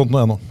et eller annet sånt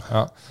nå.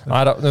 Ja.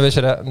 Neida, du vil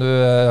ikke det. Du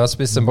har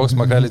spist en boks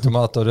makrell i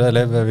tomat, og det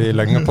lever vi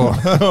lenge på.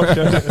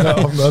 Okay, ja,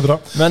 det er bra.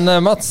 Men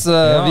Mats,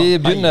 vi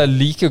begynner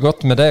like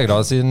godt med deg da.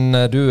 Siden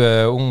du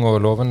er ung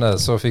og lovende,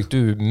 så fikk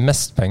du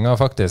mest penger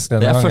faktisk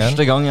denne gangen. Det er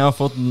første gang jeg har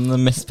fått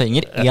mest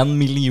penger. 1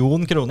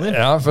 million kroner.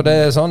 Ja, for det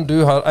er sånn.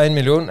 Du har 1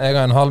 million, jeg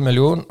har 500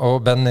 000, og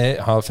Benny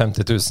har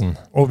 50 000.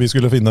 Og vi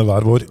skulle finne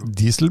hver vår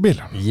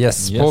dieselbil.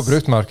 Yes, på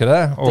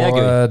bruktmarkedet.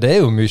 Og det er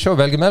jo mye å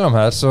velge mellom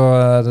her, så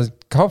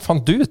hva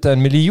fant du til 1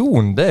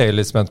 million? Det er jeg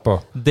litt spent på.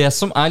 Det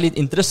som er litt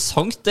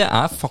interessant, det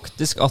er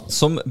faktisk at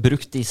som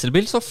brukt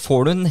dieselbil så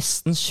får du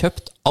nesten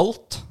kjøpt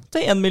alt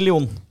til 1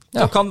 million.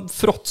 Du kan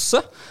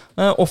fråtse,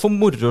 og for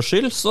moro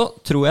skyld så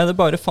tror jeg det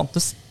bare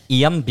fantes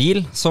én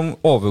bil som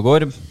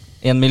overgår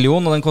 1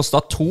 million, og den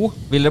kostet 2.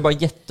 Vil dere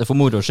bare gjette for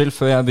moro skyld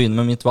før jeg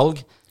begynner med mitt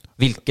valg?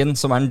 Hvilken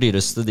som er den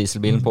dyreste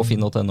dieselbilen på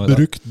Finn.no i dag?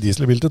 Brukt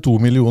dieselbil til 2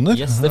 millioner?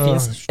 Yes, det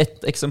finnes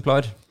ett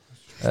eksemplar.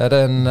 Er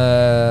det en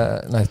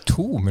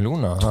 2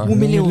 millioner? 2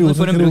 millioner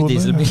for en brukt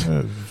dieselbil.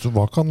 Så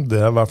hva kan det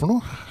være for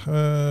noe?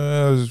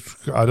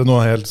 Er det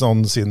noe helt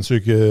sånn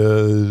sinnssyke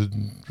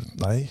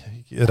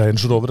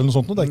Range Rover eller noe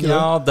sånt? Det er ikke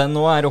ja, den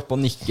nå er oppe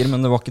og nikker,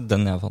 men det var ikke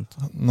den jeg fant.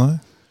 Nei.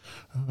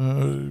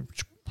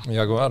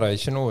 Jaguar er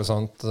ikke noe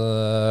sånt.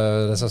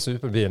 Disse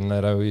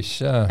superbilene er det jo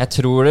ikke. Jeg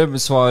tror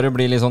svaret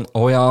blir litt sånn,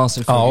 ja,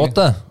 selvfølgelig.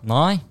 A8?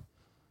 Nei.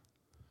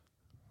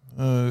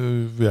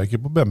 Vi er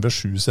ikke på BMW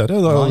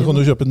 7-serie, da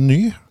kan du kjøpe en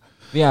ny.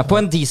 Vi er på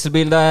en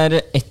dieselbil der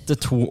 1 til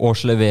 2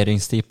 års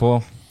leveringstid på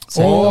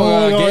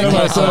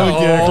G-klasse!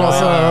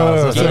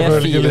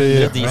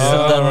 G400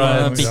 diesel,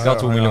 den bikka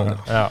 2 millioner.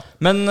 Ja.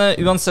 Men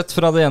uansett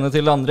fra det ene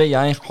til det andre,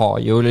 jeg har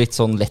jo litt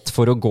sånn lett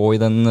for å gå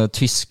i den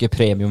tyske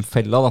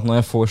premiumfella da,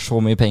 når jeg får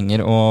så mye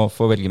penger og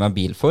får velge meg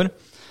bil for.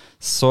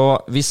 Så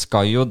vi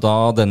skal jo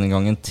da denne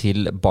gangen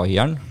til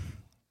Bayern.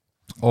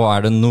 Og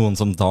er det noen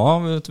som da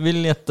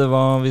vil gjette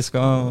hva vi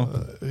skal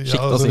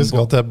skikte oss inn på? Vi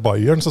skal til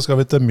Bayern, så skal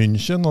vi til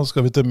München, og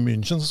skal vi til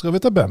München, så skal vi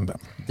til BMW.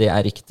 Det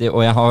er riktig,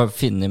 og jeg har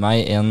funnet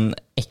meg en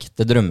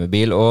ekte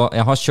drømmebil, og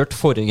jeg har kjørt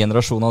forrige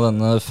generasjon av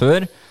denne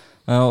før,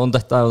 og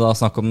dette er jo da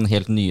snakk om den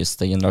helt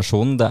nyeste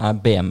generasjonen. Det er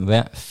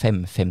BMW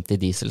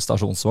 550 diesel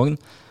stasjonsvogn,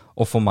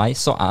 og for meg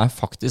så er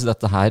faktisk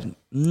dette her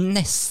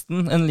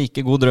nesten en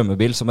like god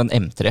drømmebil som en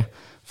M3,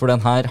 for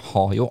den her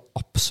har jo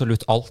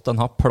absolutt alt. Den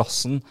har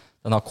plassen,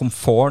 den har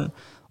komforten,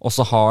 og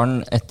så har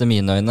den etter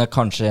mine øyne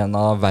kanskje en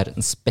av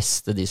verdens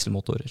beste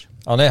dieselmotorer.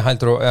 Han er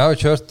helt rå. Jeg har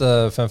kjørt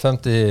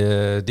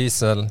 550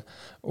 diesel,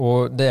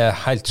 og det er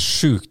helt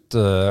sjukt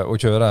å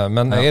kjøre.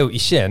 Men jeg er jo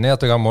ikke enig i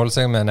at jeg har målt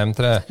seg med en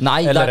M3 Nei,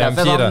 eller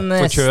derfor M4, nesten...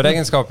 for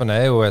kjøreegenskapene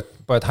er jo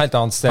på et helt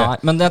annet sted. Nei,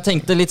 men jeg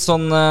tenkte litt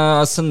sånn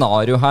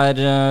scenario her,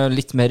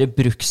 litt mer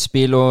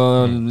bruksbil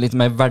og litt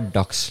mer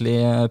hverdagslig,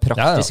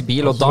 praktisk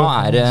bil, og da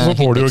er det Så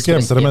får du jo ikke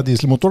M3 med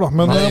dieselmotor, da.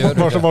 Men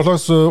hva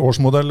slags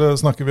årsmodell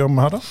snakker vi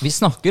om her, da? Vi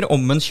snakker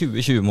om en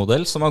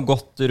 2020-modell som har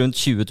gått rundt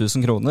 20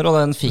 000 kroner, og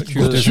den fikk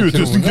jo 20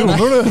 000 kroner,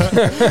 du!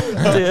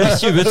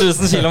 20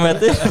 000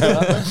 kilometer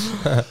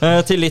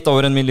til litt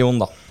over 1 million,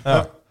 da.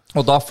 Ja.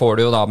 Og da får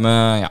du jo da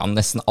med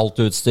nesten alt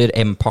utstyr,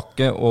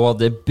 M-pakke og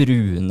det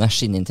brune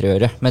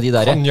skinninteriøret med de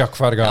der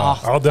Konjakkfarger.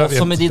 Ja, det er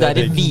også med de fint.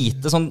 der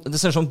hvite, sånn, det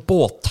ser sånn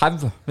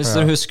båttau, hvis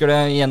dere husker det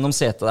gjennom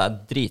setet, det er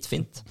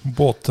dritfint.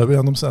 Båttau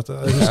gjennom setet.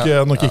 Det husker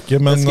jeg nok ikke,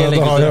 men Det skal jeg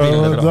legge ut et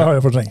bilde fra. det har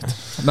jeg fortrengt.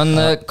 Men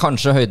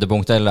kanskje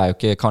høydepunktet, eller er jo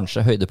ikke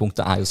kanskje,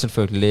 høydepunktet er jo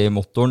selvfølgelig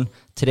motoren.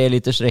 3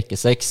 liters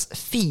rekkesekk,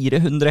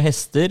 400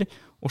 hester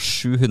og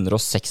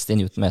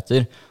 760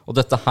 newtonmeter. Og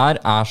dette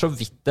her er så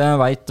vidt jeg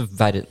vet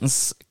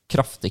verdens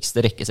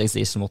kraftigste rekkesekk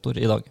dieselmotor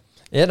i dag.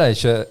 Er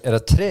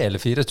det 3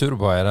 eller 4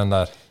 turboer i den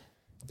der?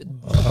 Det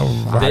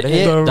Det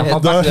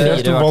er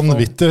helt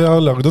vanvittig. Jeg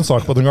har laget en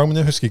sak på det en gang, men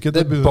jeg husker ikke.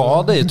 Det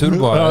bader i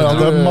turboer. Ja,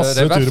 det er masse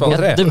i hvert fall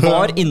turboer. 3. Det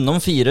var innom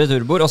 4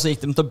 turboer, og så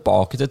gikk de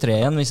tilbake til 3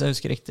 igjen, hvis jeg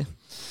husker riktig.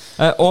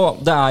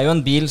 Og det er jo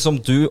en bil som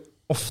du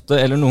ofte,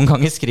 eller noen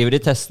ganger skriver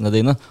i testene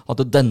dine,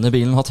 at denne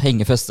bilen hatt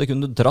hengefeste,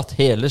 kunne du dratt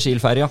hele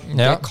Kielferja.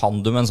 Ja. Det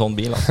kan du med en sånn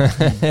bil. Altså.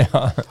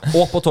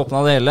 Og på toppen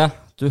av det hele,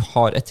 du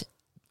har et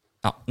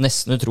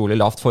nesten utrolig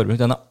lavt forbruk.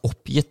 Den er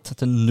oppgitt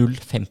til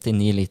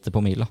 0,59 liter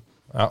på mila.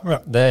 Ja,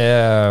 det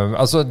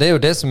er jo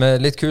det som er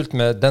litt kult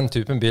med den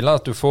typen biler,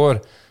 at du får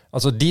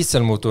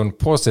dieselmotoren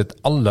på sitt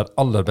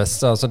aller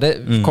beste. Altså det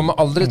kommer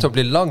aldri til å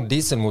bli lagd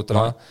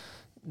dieselmotorer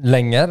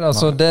lenger.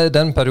 Altså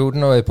den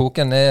perioden og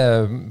epoken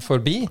er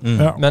forbi,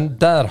 men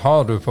der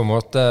har du på en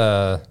måte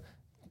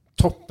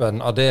toppen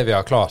av det vi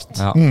har klart.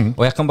 Ja.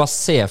 Og jeg kan bare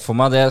se for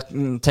meg det.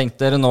 Tenk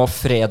dere nå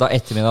fredag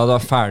ettermiddag, du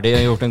er ferdig,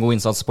 gjort en god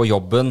innsats på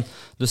jobben.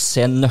 Du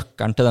ser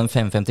nøkkelen til den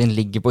 550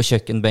 ligger på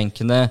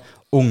kjøkkenbenkene.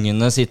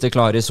 Ungene sitter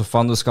klare i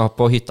sofaen. Du skal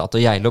på hytta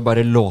til Geilo og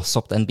bare låse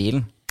opp den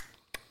bilen.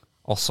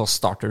 Og så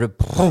starter du,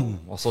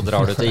 og så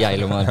drar du til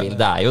Geilo med den bilen.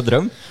 Det er jo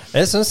drøm.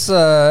 Jeg synes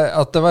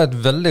at det var et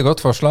veldig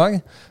godt forslag.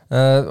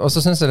 Og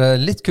så synes jeg det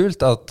er litt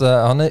kult at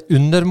han er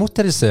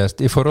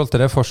undermotorisert i forhold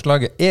til det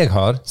forslaget jeg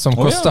har, som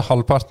koster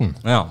halvparten.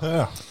 Ja.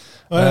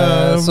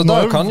 Så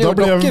da kan jo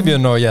dere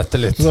begynne å gjette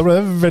litt. Da ble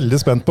jeg veldig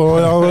spent på.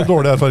 Jeg har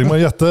dårlig erfaring med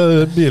å gjette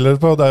biler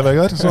på deg,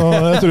 Vegard, så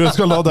jeg tror jeg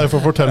skal la deg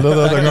få fortelle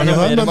det den gangen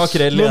her.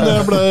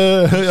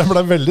 Men jeg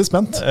ble veldig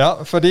spent. Ja,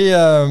 fordi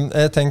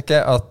jeg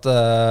tenker at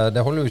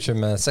det holder jo ikke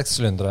med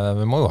 6-sylindere,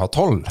 vi må jo ha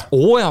 12.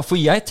 For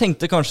jeg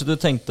tenkte kanskje du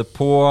tenkte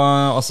på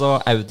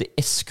Audi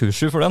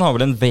SQ7, for den har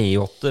vel en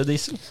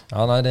V8-diesel?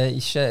 Ja, nei, det er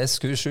ikke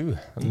SQ7,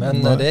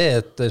 men det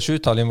er et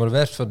 7-tall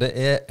involvert, for det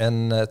er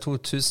en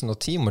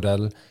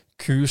 2010-modell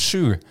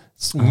Q7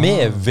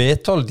 med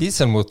V12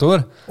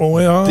 dieselmotor.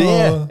 Det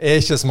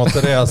er ikke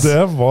småtteri, altså.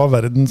 Det var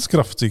verdens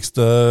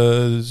kraftigste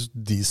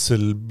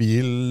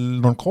dieselbil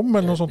når den kom,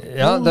 eller noe sånt.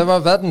 Ja, det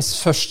var verdens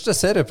første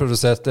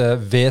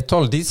serieproduserte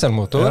V12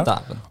 dieselmotor. Ja.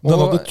 Den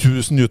hadde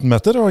 1000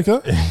 newtonmeter, var det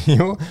ikke det?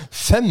 Jo,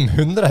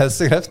 500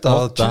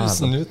 hestekrefter,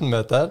 1000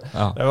 newtonmeter.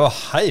 Ja. Det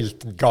var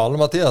helt gale,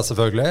 Mathias,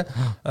 selvfølgelig.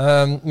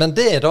 Men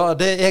det er da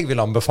det jeg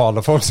vil anbefale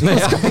folk som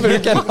skal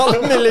bruke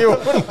 500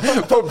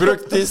 000 på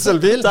brukt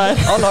dieselbil.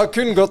 Han har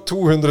kun gått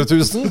 200 000,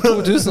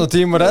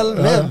 2010-modell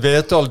med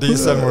V12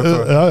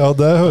 dieselmotor. Ja,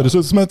 det høres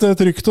ut som et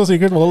trygt og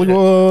sikkert valg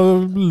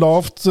og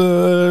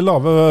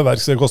lave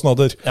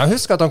verkstedkostnader. Jeg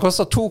husker at han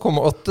kostet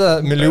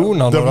 2,8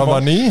 millioner når han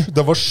var ny.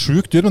 Det var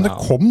sjukt dyr, men det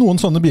kom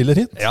noen sånne biler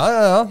hit.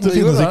 Ja. Det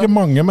finnes ikke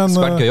mange, men... Det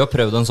skulle vært gøy å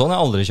prøve en sånn, jeg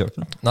har aldri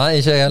kjørt den. Nei,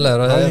 ikke jeg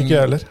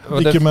heller.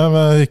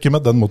 Ikke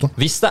med den motoren.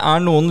 Hvis det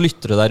er noen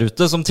lyttere der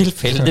ute som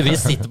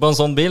tilfeldigvis sitter på en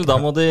sånn bil, da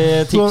må de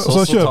tipse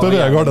oss. Så kjøper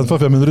Vegard den for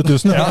 500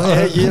 000. Ja,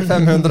 jeg gir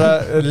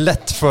 500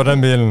 lett for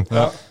den bilen.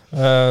 Ja.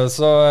 Jeg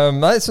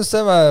synes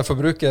det var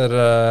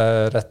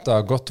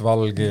forbrukerrettet godt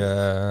valg.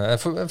 Jeg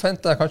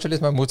forventet kanskje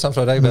litt mer motstand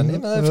fra deg, Benny,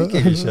 men det fikk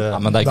jeg ikke. Ja,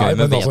 men det er gøy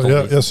med V12.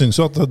 Jeg synes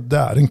jo at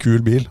det er en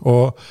kul bil,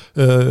 og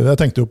jeg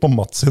tenkte jo på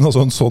Mats sin,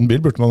 altså en sånn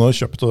bil burde man ha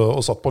kjøpt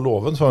og satt på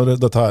låven, for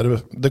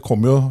det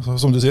kommer jo,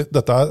 som du sier,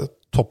 dette er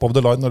top of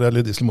the line når det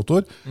gjelder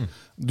dieselmotor.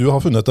 Du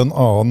har funnet en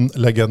annen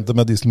legende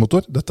med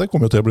dieselmotor. Dette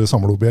kommer jo til å bli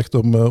samleobjekt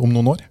om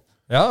noen år.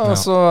 Ja, og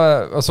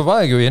så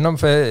var jeg jo innom,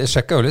 for jeg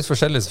sjekket jo litt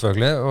forskjellig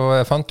selvfølgelig, og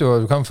jeg fant jo,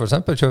 du kan for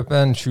eksempel kjøpe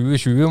en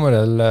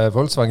 2020-modell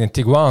Volkswagen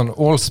Tiguan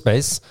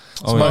Allspace,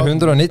 som har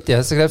 190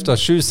 hestekrefter,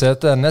 7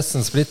 seter,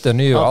 nesten splitter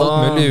ny og alt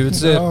mulig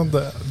utstyr. Ja,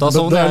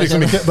 det er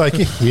liksom ikke, det er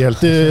ikke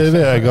helt i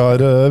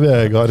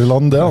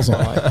Vegard-land det, altså.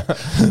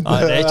 Nei,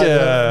 det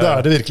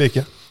er det virkelig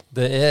ikke.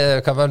 Det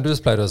er, hva du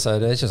pleier å si,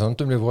 det er ikke sånn at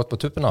du blir våt på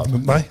tuppen av.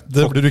 Nei,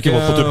 det blir du ikke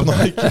våt på tuppen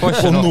av. Ikke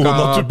på noen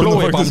av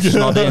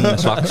tuppene,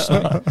 faktisk.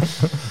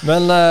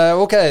 Men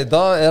ok,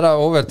 da er det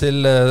over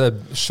til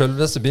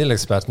selveste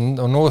bileksperten,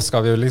 og nå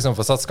skal vi jo liksom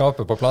få satt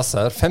skapet på plass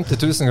her. 50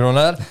 000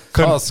 kroner,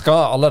 hva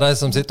skal alle de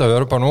som sitter og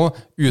hører på nå,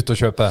 ut og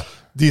kjøpe?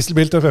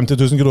 Dieselbil til 50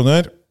 000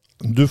 kroner.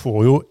 Du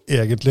får jo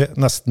egentlig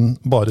nesten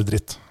bare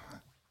dritt.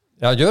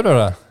 Ja, gjør du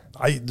det?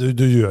 Nei,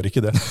 du gjør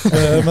ikke det.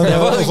 Men Det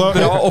var altså,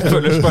 bra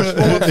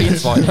oppfølgerspørsmål og fint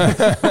svar.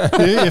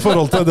 i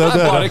forhold til det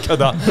dere Bare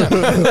kødda.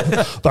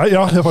 Nei,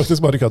 ja, jeg har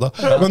faktisk bare kødda.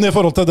 Men i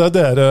forhold til det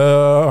dere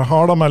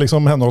har da, med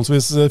liksom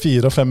henholdsvis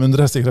 400 og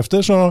 500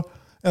 hestekrefter, så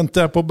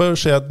endte jeg på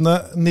beskjedne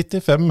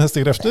 95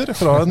 hestekrefter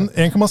fra en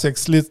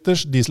 1,6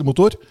 liters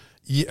dieselmotor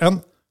i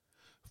en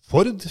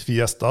Ford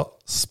Fiesta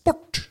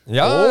Sport.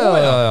 Ja.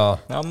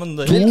 Ja, men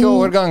det, Hvilke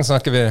årgang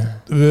snakker vi?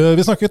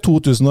 Vi snakker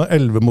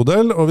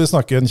 2011-modell, og vi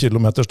snakker en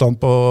kilometerstand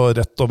på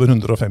rett over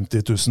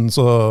 150 000,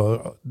 så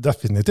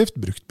definitivt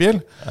brukt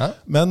bil. Ja.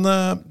 Men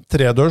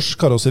tredørs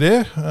karosseri,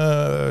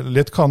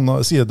 litt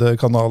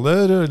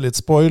sidekanaler, litt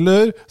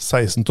spoiler,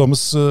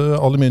 16-toms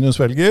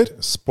aluminiumsvelger,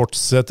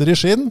 sportsseter i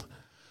skinn,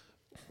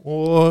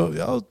 og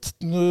ja,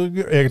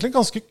 egentlig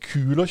ganske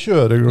kul å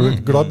kjøre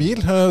glad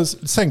bil.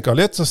 Senka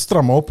litt,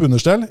 stramma opp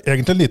understell.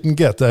 Egentlig en liten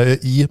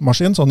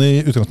GTI-maskin, sånn i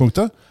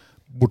utgangspunktet,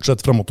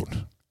 bortsett fra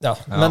motoren. Ja,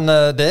 men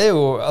det er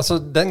jo, altså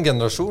den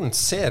generasjonen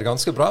ser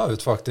ganske bra ut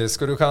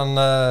faktisk, og du kan,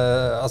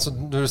 altså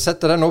du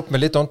setter den opp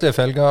med litt ordentlige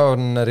felger og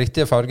den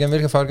riktige fargen.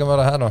 Hvilken fargen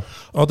var det her da?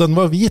 Ja, den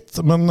var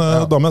hvit, men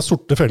da med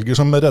sorte felger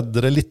som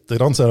redder det litt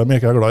grann, selv om jeg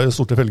ikke er glad i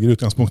sorte felger i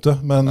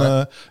utgangspunktet. Men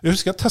jeg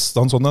husker jeg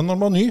testet en sånn når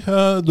den var ny.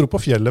 Jeg dro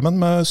på fjellet,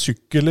 men med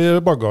sykkel i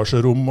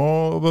bagasjerom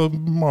og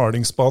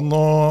malingsspann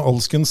og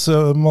alskens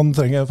man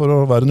trenger for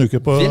å være en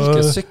uke på.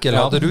 Hvilken sykkel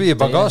hadde du i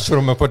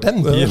bagasjerommet på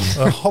den bilen?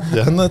 Jeg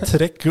hadde en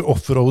trekk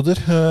offroader.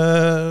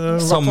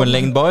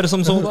 sammenlignbar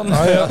som sådan.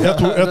 Nei,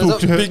 jeg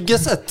tok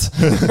Byggesett!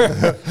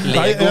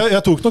 Nei,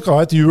 jeg tok nok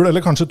av et hjul,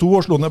 eller kanskje to,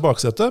 og slo ned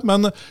baksetet.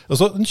 Men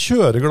altså, en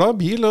kjøreglad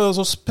bil,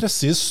 altså,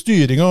 presis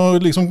styring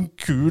og liksom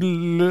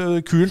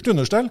kult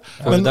understell.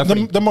 Men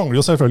det mangler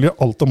jo selvfølgelig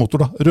alt av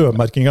motor. Da.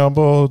 Rødmerkinga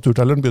på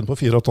turtelleren begynner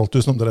på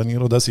 4500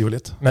 omdreininger, og det sier jo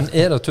litt. Men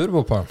er det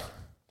turbo på den?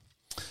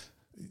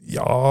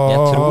 Ja,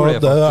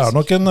 det er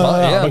nok en... Det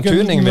er en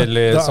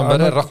tuningvillig som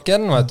bare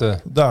rakken, vet du.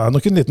 Det er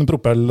nok en liten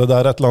propell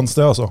der et eller annet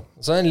sted, altså.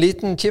 Så en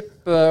liten chip,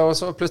 og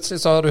så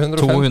plutselig så har du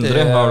 150.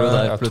 200 har du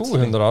der ja,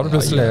 plutselig. 200 har du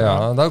plutselig, ja.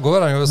 Da går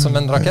den jo som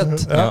en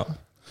rakett. Ja.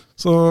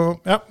 Så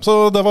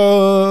det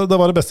var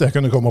det beste jeg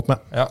kunne komme opp med.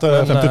 Ja, til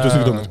 50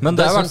 000 kroner. Men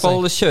det er i hvert synes jeg.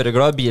 fall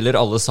kjøreglade biler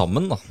alle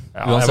sammen, da.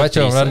 Ja, jeg vet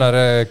ikke om den der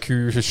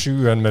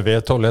Q7-en med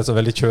V12 er så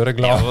veldig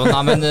kjøreglad. Ja,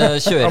 nei, men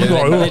Ja,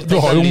 men du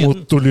har jo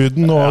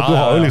motorlyden, og du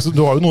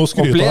har jo noe å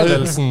skryte av.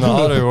 Opplevelsen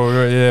har du jo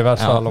i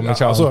hvert fall, om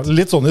ikke Altså, annet.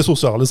 litt sånn i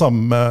sosiale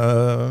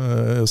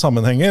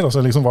sammenhenger.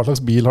 Altså, liksom, hva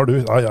slags bil har du?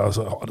 Ja,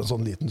 jeg har en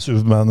sånn liten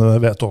SUV med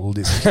en V12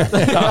 diesel.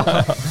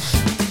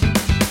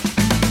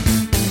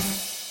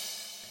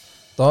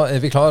 Da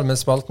er vi klar med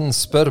spalten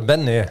Spør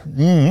Benny.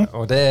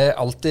 Og det er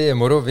alltid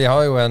moro. Vi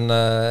har jo en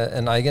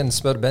egen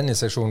Spør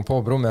Benny-seksjon på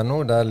Brommen nå,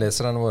 der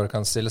leserne våre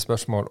kan stille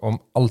spørsmål om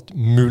alt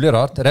mulig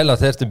rart,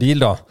 relatert til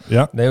bil da.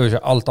 Ja. Det er jo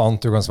ikke alt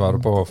annet du kan svare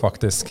på,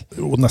 faktisk.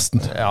 Jo,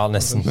 nesten. Ja,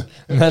 nesten.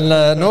 Men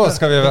nå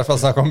skal vi i hvert fall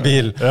snakke om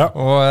bil. Ja.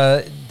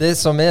 Og det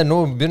som er,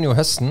 nå begynner jo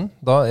høsten.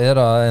 Da er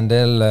det en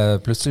del,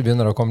 plutselig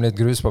begynner det å komme litt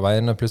grus på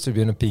veiene, plutselig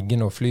begynner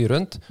piggen å fly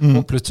rundt,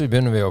 og plutselig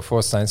begynner vi å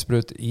få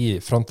steinsprut i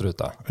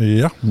frontruta.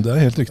 Ja, det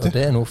er helt Og riktig.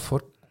 det er noe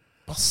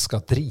forbaska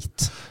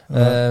drit.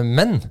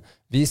 Men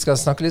vi skal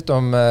snakke litt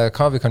om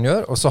hva vi kan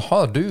gjøre, og så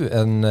har du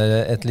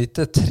et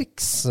lite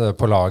triks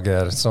på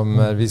lager som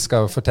vi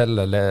skal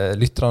fortelle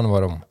lytterne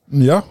våre om.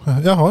 Ja,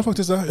 jeg har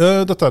faktisk det.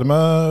 Dette her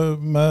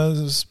med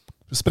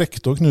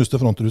sprekte og knuste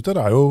frontruter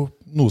er jo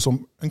noe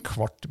som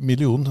 250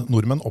 000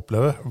 nordmenn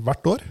opplever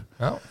hvert år.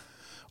 Ja.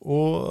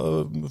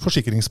 Og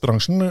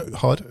forsikringsbransjen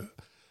har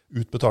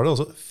utbetalt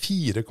altså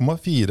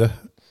 4,4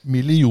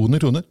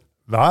 millioner kroner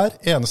hver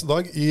eneste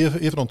dag i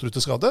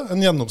frontruteskade.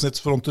 En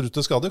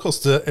gjennomsnittsfrontruteskade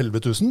koster 11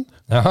 000.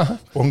 Ja.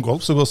 På en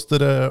Golf så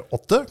koster det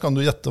 8. Kan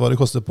du gjette hva det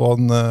koster på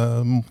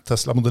en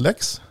Tesla Model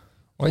X?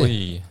 Oi. Oi.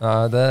 Ja,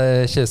 det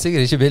er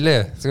sikkert ikke billig.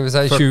 Skal vi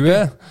si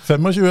 20?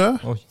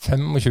 25.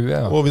 25,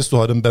 ja. Og hvis du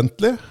har en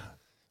Bentley,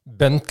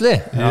 Bentley?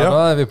 Ja, Ja.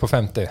 da er vi på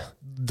 50.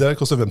 det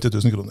koster 50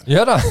 000 kroner.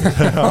 Ja da!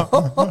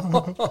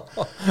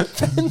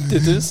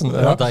 50 000.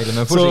 Ja. Deilig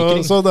med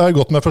forsikring. Så det er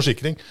godt med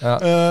forsikring. Ja.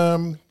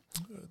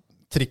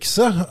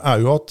 Trikset er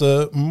jo at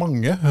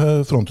mange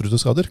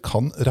frontruteskader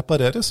kan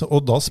repareres,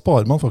 og da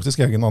sparer man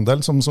faktisk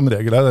egenandel, som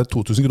regel er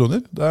 2000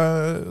 kroner. Det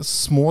er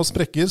små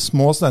sprekker,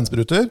 små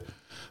steinspruter.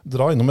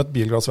 Dra innom et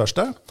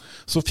bilglassverksted,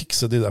 så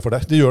fikser de det for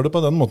deg. De gjør det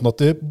på den måten at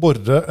de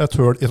borer et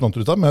høl i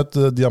frontruta med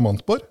et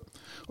diamantbor,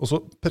 og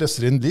så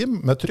presser inn lim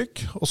med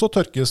trykk, og så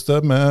tørkes det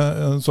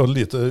med en sånn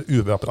lite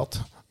UV-apparat.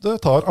 Det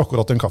tar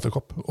akkurat en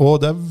kaffekopp, og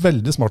det er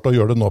veldig smart å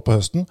gjøre det nå på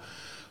høsten.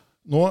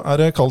 Nå er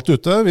det kaldt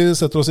ute, vi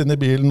setter oss inn i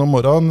bilen om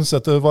morgenen,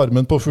 setter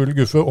varmen på full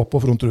guffe opp på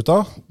frontruta.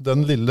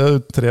 Den lille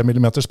 3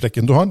 mm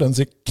sprekken du har, den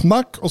sier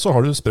knakk, og så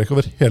har du sprekk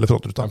over hele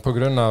frontruta. På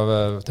grunn av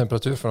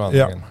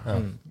temperaturforandringen. Ja.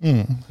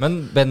 Men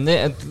Benny,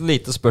 et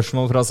lite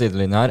spørsmål fra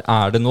sidelinja her.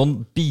 Er det noen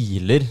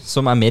biler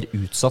som er mer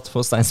utsatt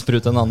for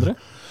steinsprut enn andre?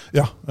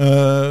 Ja.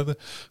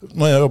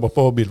 Når jeg jobbet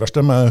på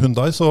bilverksted med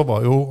Hyundai, så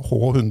var jo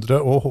H100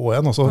 og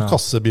H1, altså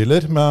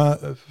kassebiler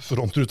med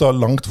frontruta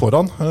langt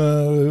foran,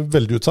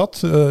 veldig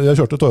utsatt. Jeg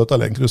kjørte Toyota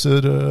Land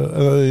Cruiser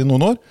i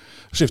noen år.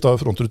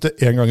 Skiftet frontrute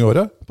 1 gang i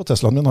året. På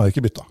Teslaen min har jeg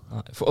ikke byttet.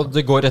 Og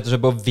det går rett og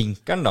slett på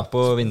vinkelen da, på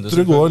vinduet? Så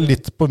det går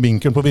litt på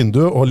vinkelen på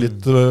vinduet, og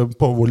litt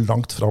på hvor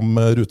langt fram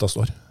ruta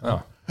står. Ja.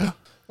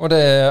 Og det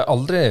er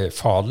aldri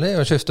farlig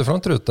å skifte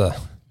frontrute?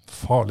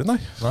 Farlig, nei.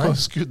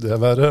 Skulle det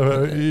være...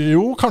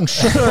 Jo,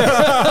 kanskje.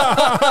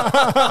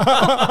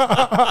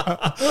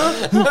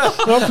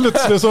 Ja,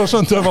 plutselig så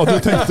skjønte jeg hva du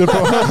tenkte på.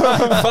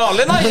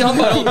 Farlig, nei! Han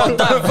bare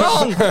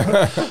dæven!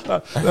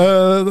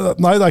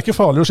 Nei, det er ikke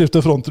farlig å skifte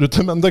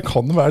frontrute, men det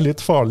kan være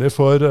litt farlig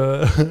for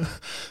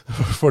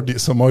de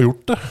som har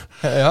gjort det.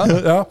 Ja.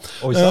 Ja.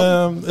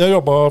 Jeg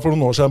jobbet for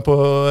noen år siden på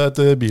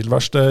et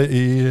bilverksted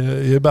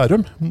i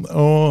Bærum,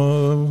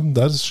 og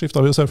der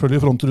skiftet vi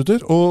selvfølgelig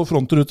frontruter, og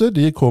frontruter,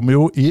 de kommer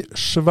jo i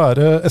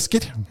svære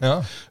esker. Ja.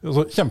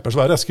 Altså,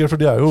 kjempesvære esker, for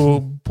de er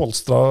jo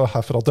polstra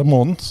herfra til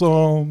månen, så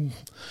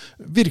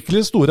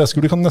virkelig store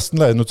esker, du kan nesten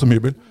leie den ut som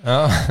hybel.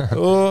 Ja.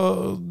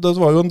 Og det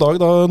var jo en dag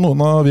da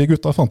noen av vi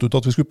gutta fant ut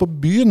at vi skulle på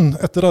byen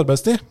etter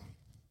arbeidstid.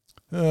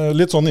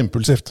 Litt sånn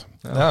impulsivt.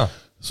 Ja.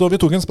 Så vi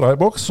tok en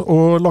sprayboks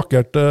og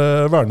lakkerte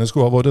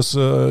verneskoene våre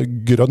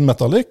grønn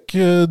metallic,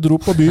 dro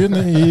på byen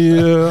i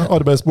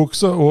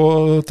arbeidsbukse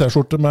og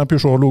t-skjorte med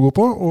Peugeot-logo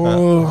på,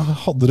 og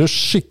hadde det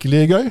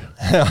skikkelig gøy.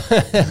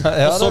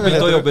 Og så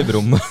begynte å jobbe i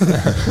Brum.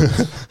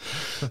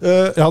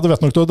 Jeg hadde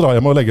vett nok til å dra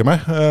hjem og legge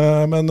meg,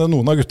 men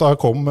noen av gutta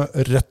kom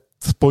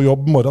rett på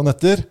jobb morgenen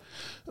etter,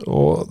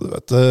 og du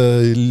vet,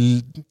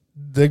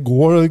 det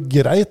går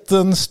greit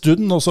en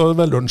stund, og så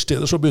ved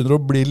lunsjtider så begynner det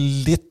å bli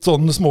litt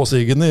sånn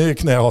småsigen i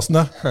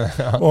knehasene.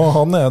 Og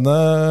han ene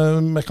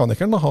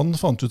mekanikeren, han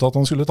fant ut at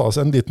han skulle ta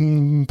seg en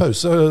liten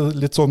pause,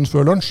 litt sånn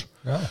før lunsj.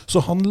 Ja. Så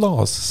han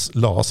la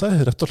seg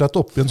rett og slett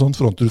opp i en sånn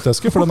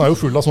frontruteske, for den er jo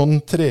full av sånn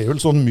trehull,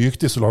 sånn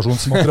mykt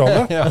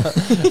isolasjonsmateriale. Ja.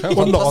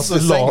 Og la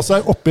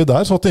seg oppi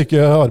der, så at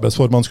ikke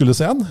arbeidsformann skulle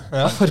se han.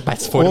 Ja.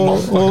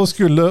 Arbeidsformann. Og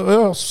skulle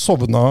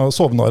sovna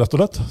rett og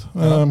slett.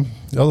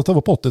 Ja, dette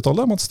var på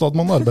 80-tallet, man stod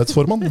man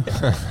arbeidsformann.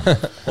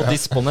 Og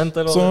disponent,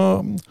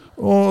 eller?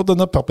 Og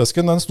denne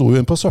pappesken, den sto jo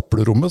inn på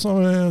søppelrommet,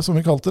 som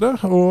vi kalte det.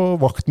 Og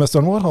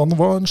vaktmesteren vår, han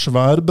var en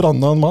svær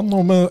brannende mann,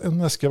 og med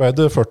en eske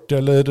veide 40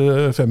 eller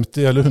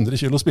 50 eller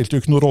 100 kilo, spilte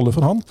jo ikke noe rolle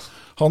for han.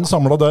 Han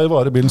samlet det i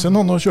varebilen sin,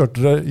 og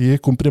kjørte det i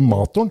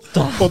komprimatoren.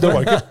 Og det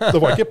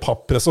var ikke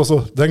pappress, altså.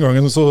 Den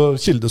gangen så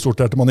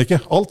kildesorterte man ikke.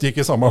 Alt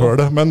gikk i samme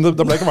høle, men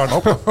det ble ikke vernet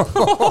opp.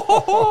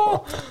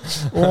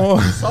 Og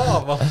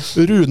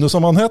Rune,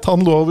 som han het,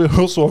 han lå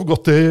og sov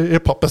godt i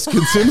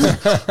pappesken sin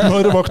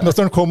når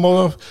vaktmesteren kom,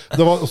 og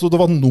det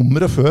var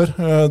nummeret før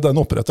den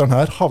oppretteren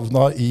her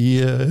havna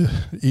i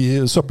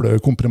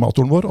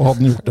søppelkomprimatoren vår, og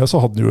hadde han gjort det, så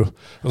hadde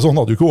han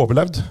jo ikke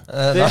overlevd.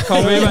 Det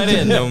kan vi være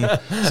enige om.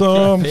 Så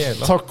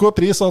takk og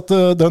pris at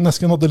den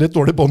esken hadde litt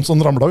dårlig bånd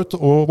som ramla ut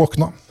og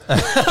våkna.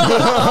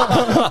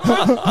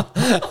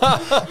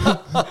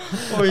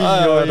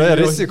 Det er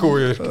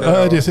risikoyrke.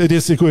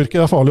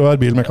 Risikoyrke er farlig å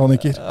være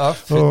bilmekaniker. Ja,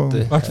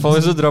 fytti. I hvert fall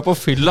hvis du drar på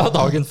fylla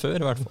dagen før.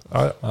 I hvert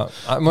fall. Ja.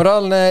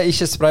 Moralen er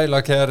ikke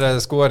spraylakker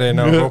skoene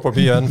dine og gå på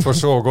byen, for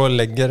så å gå og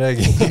legge deg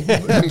i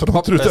en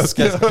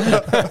pappeske.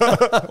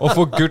 Og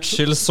for Guds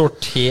skyld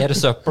sorter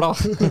søpla.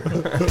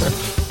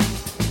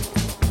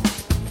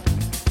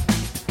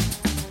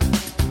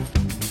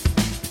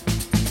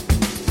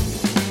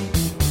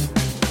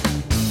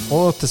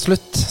 Og til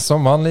slutt,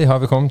 som vanlig, har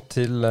vi kommet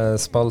til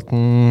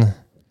spalten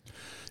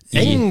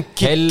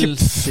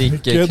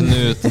Helsike,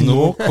 Knut,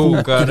 nå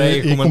koker det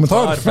i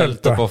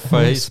kommentarfeltet på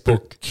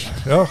Facebook.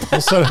 Ja,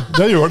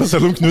 det gjør det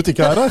selv om Knut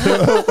ikke er her.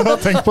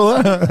 Tenk på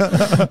det.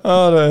 Ja,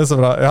 det er så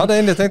bra. Jeg hadde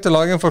egentlig tenkt å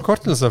lage en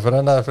forkortelse for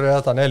den der, fordi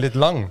at den er litt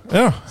lang.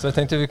 Ja. Så jeg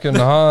tenkte vi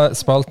kunne ha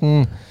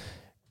spalten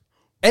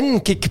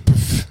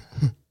N-kick-puff.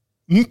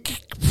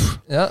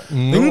 Ja,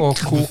 nå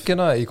koker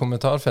det i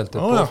kommentarfeltet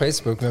på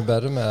Facebook, men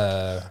bare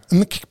med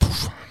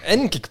N-kick-puff.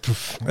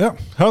 Ja,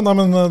 nei,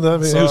 men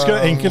vi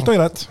husker enkelt og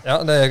greit.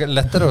 Ja, det er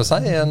lettere å si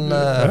enn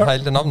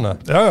hele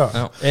navnet.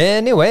 Ja.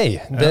 Anyway,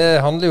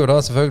 det handler jo da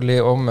selvfølgelig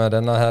om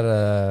denne her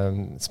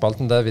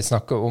spalten der vi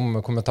snakker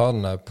om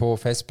kommentarene på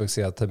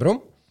Facebook-siden til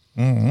Brum.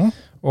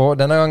 Og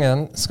denne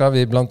gangen skal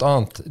vi blant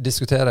annet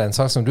diskutere en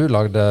sak som du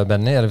lagde,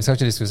 Benny. Eller vi skal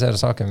ikke diskutere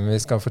saken, men vi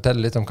skal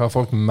fortelle litt om hva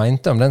folk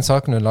mente om den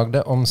saken du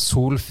lagde om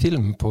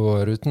solfilm på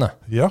rutene.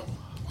 Ja.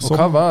 Og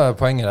hva var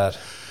poenget der?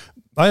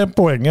 Nei,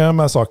 poenget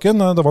med saken,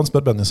 det var en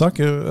Spør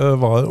Benny-sak,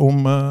 var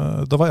om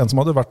det var en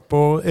som hadde vært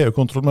på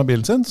EU-kontroll med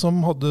bilen sin,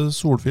 som hadde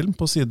solfilm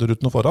på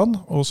siderutene foran,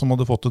 og som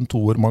hadde fått en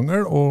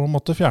toermangel og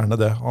måtte fjerne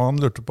det. Og han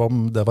lurte på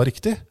om det var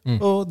riktig,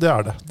 og det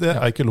er det. Det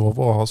er ikke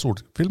lov å ha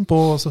solfilm på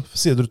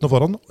siderutene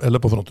foran eller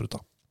på frontruta.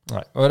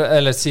 Nei,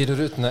 eller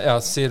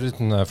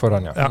siderutene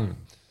foran, ja.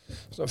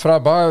 Så fra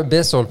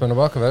B-stolpen og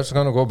bakover så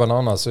kan du gå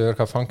bananas og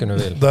gjøre hva fanken du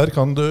vil. Der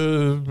kan du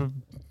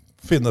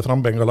finne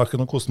fram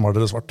bengalakken og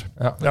kostemalere svart.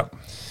 Ja.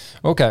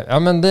 Ok, ja,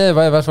 men det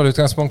var i hvert fall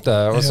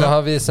utgangspunktet. Og så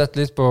har vi sett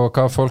litt på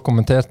hva folk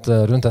kommenterte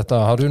rundt dette.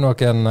 Har du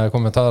noen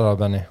kommentarer,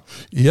 Benny?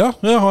 Ja,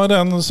 jeg har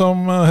en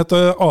som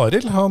heter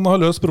Arild. Han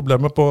har løst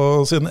problemet på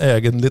sin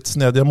egen litt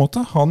snedige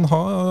måte. Han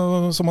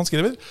har, som han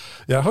skriver,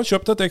 jeg har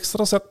kjøpt et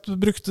ekstra sett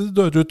brukte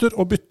dørruter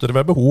og bytter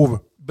ved behov.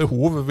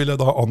 Behov vil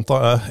jeg da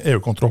anta er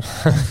EU-kontroll.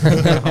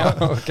 Ja,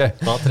 ok.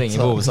 Da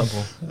trenger behovet seg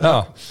på. Ja,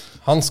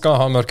 han skal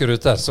ha mørke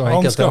ruter, så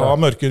enkelt. Han skal ha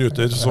mørke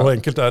ruter, så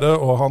enkelt er det,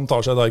 og han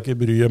tar seg da ikke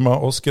bryet med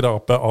å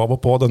skrape av og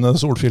på denne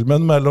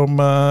solfilmen mellom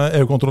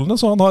EU-kontrollene,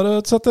 så han har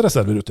et sett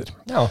reserveruter.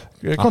 Ja.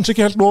 Kanskje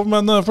ikke helt lov,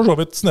 men for så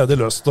vidt snedig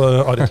løst,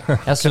 Arild.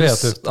 Jeg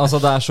synes altså,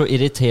 det er så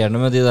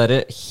irriterende med de der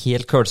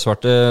helt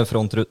kølsvarte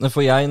frontrutene,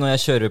 for når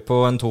jeg kjører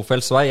på en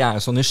tofeltsvei, jeg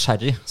er jo så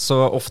nysgjerrig,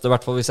 så ofte i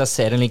hvert fall hvis jeg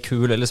ser en litt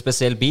kul eller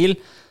spesiell bil,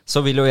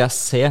 så vil jo jeg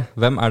se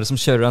hvem er det som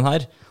kjører den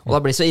her. Og da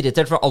blir jeg så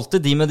irritert, for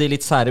alltid de med de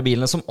litt sære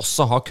bilene som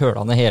også har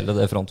kølene hele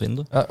det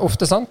frontvinduet. Ja,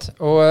 ofte sant.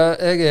 Og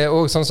jeg er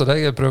også sånn som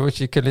deg, jeg prøver å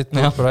kikke litt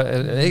på det.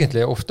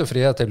 Egentlig er ofte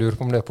fordi at jeg lurer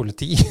på om det er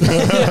politi.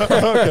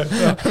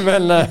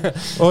 Men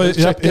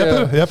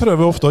jeg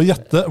prøver ofte å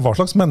gjette hva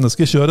slags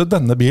menneske kjører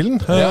denne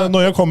bilen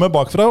når jeg kommer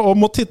bakfra, og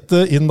må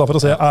titte inn da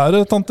for å se, er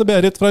det tante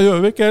Berit fra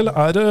Gjøvik, eller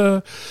er det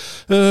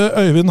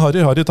Øyvind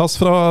Harry Tass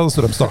fra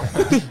Strømstad?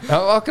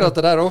 Ja, akkurat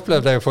det der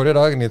opplevde jeg forrige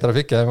dagen i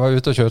trafikken. Jeg var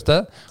ute og kjørte,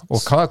 og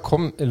hva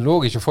lå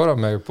ikke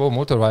foran meg på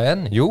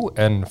motorveien? Jo,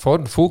 en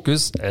Ford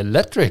Focus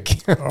Electric.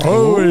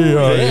 Oi.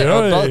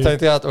 Og da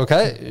tenkte jeg at ok,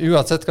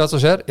 uansett hva som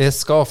skjer, jeg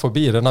skal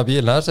forbi denne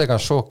bilen her, så jeg kan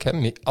se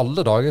hvem i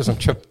alle dager som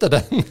kjøpte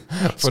den.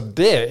 For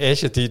det er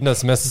ikke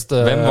tidenes mest...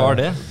 Hvem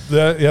var det?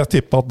 Jeg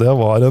tipper at det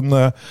var en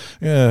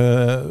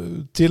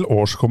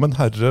tilårskommen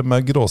herre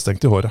med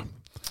gråstengt i håret.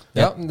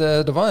 Ja,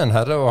 det var en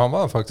herre, og han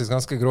var faktisk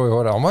ganske grå i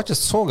håret. Han var ikke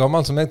så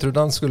gammel som jeg trodde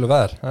han skulle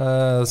være.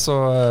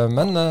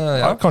 Men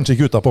ja. Kanskje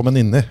ikke utapå, men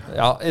inni.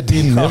 Ja,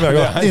 inni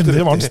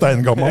var han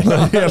steingammel, det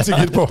er jeg helt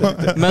sikker på.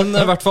 Men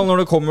i hvert fall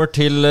når det kommer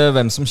til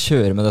hvem som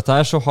kjører med dette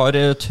her, så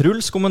har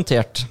Truls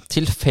kommentert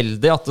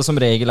tilfeldig at det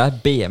som regel er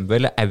BMW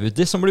eller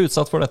Audi som blir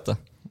utsatt for dette.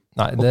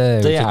 Nei,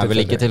 det er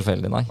vel ikke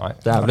tilfeldig, nei.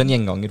 Det er vel en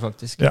gjenganger,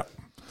 faktisk. Ja.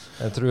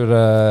 Jeg tror,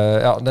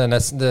 det er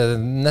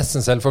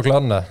nesten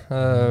selvforklarende.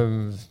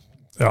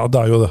 Ja, det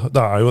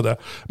er jo det.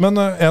 Men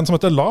en som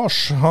heter Lars,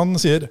 han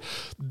sier,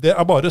 det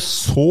er bare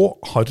så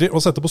harry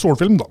å sette på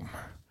solfilm da.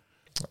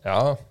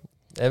 Ja,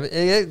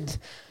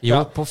 Jo,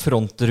 på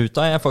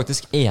frontruta er jeg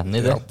faktisk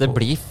enig i det. Det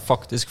blir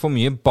faktisk for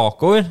mye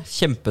bakover.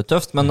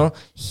 Kjempetøft, men når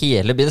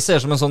hele bilen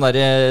ser som en sånn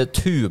der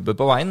tube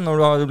på veien, når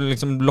du har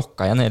liksom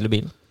lokket igjen hele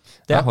bilen.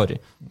 Det er harry.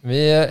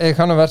 Jeg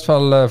kan i hvert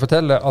fall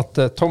fortelle at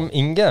Tom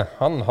Inge,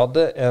 han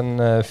hadde en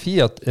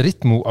Fiat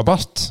Ritmo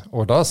Abarth,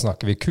 og da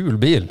snakker vi kul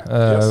bil.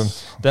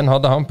 Den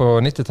hadde han på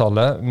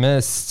 90-tallet med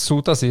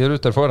sota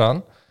sideruter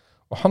foran,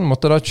 og han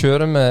måtte da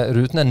kjøre med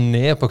rutene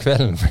ned på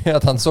kvelden, fordi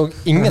at han så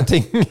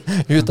ingenting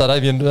ut av de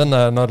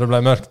vinduene når det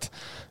ble mørkt.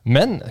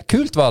 Men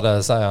kult var det,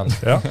 sier han.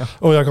 Ja,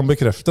 og jeg kan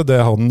bekrefte det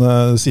han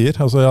sier.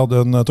 Altså, jeg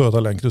hadde en Toyota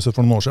Land Cruiser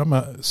for noen år siden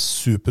med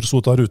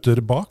supersota ruter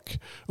bak,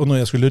 og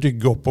når jeg skulle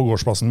rygge opp på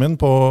gårdsplassen min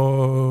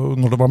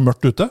når det var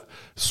mørkt ute,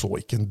 så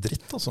ikke en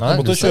dritt. Altså. Jeg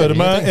måtte kjøre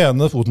med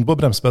ene foten på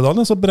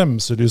bremspedalen, så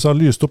bremselyset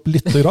lyste opp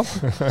litt grann.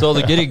 Du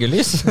hadde ikke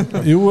ryggelys?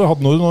 Jo, jeg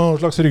hadde noe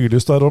slags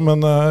ryggelys der også,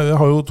 men jeg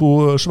har jo 2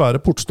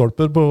 svære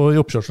portstolper i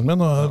oppkjørselen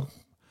min, og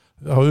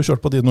jeg har jo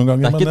kjørt på de noen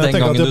ganger, men jeg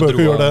tenker at jeg bør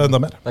ikke gjøre det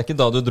enda mer. Det er ikke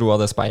da du dro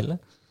av det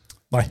speilet?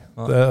 Nei,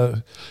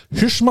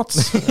 hysj,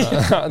 Mats.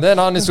 Det er en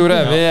annen historie.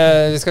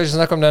 Vi skal ikke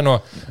snakke om det nå.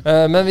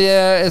 Men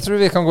jeg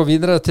tror vi kan gå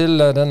videre til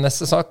den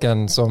neste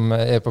saken som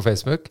er på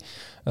Facebook.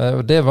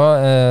 Og det var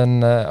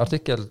en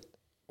artikkel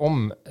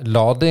om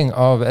lading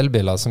av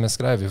elbiler som jeg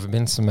skrev i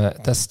forbindelse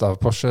med test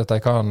av Porsche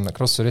Taycan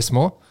Cross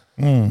Turismo,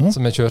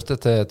 som jeg kjørte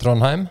til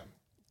Trondheim.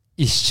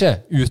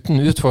 Ikke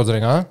uten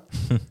utfordringer.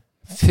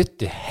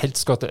 Fytti helt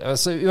skott.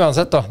 Altså,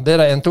 uansett da, det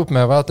de endte opp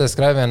med var at jeg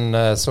skrev en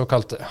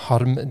såkalt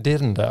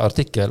harmdirrende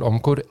artikkel om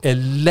hvor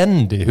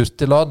elendig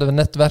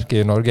hurtigladenettverket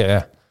i Norge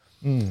er.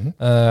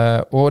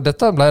 Og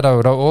dette ble det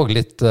jo da også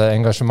litt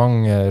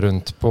engasjement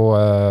rundt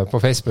på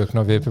Facebook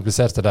når vi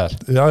publiserte der.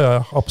 Ja,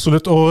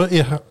 absolutt. Og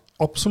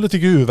absolutt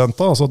ikke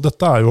uventet. Altså,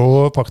 dette er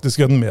jo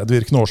faktisk en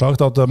medvirkende årsak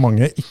til at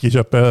mange ikke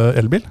kjøper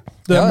elbil.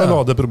 Det er med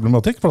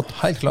ladeproblematikk. For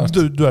helt klart.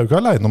 Du er jo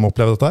ikke alene om å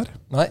oppleve dette her.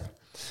 Nei.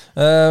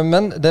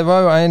 Men det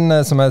var jo en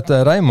som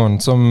heter Raymond,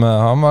 som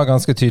han var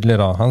ganske tydelig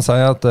da. Han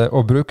sier at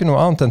å bruke noe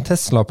annet enn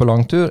Tesla på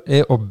langtur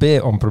er å be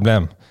om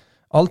problem.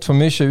 Alt for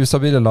mye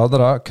ustabile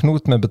ladere,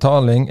 knot med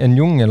betaling, en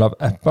jungel av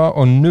apper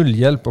og null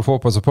hjelp å få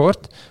på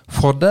support.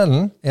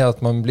 Fordelen er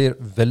at man blir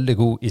veldig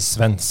god i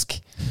svensk.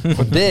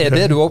 Og det er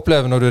det du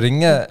opplever når du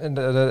ringer,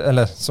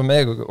 eller som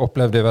jeg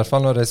opplevde i hvert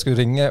fall, når jeg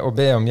skulle ringe og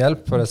be om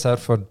hjelp for disse her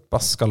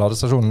forbaska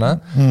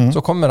ladestasjonene,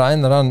 så kommer det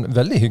en eller annen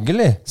veldig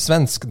hyggelig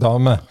svensk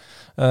dame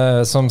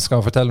som skal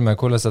fortelle meg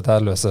hvordan dette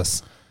her løses.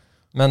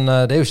 Men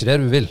det er jo ikke det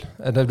du vil.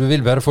 Du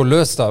vil bare få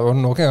løst det, og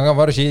noen ganger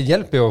var det ikke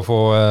hjelp i å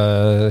få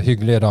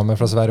hyggelige damer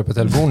fra Sverige på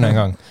telefonen en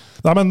gang.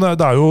 Nei, men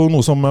det er jo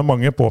noe som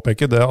mange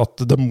påpeker, det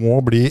at det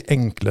må bli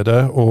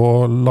enklere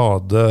å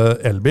lade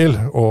elbil,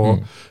 og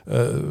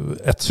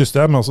et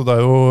system, altså det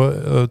er jo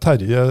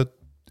Terje,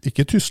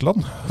 ikke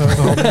Tyskland,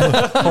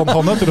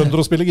 han er trønder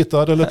og spiller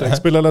gitar eller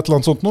trekkspill eller et eller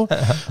annet sånt noe,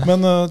 men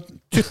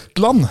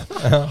Tyttland,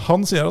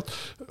 han sier at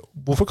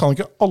hvorfor kan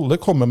ikke alle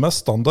komme med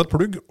standard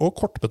plugg og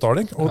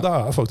kortbetaling? Og det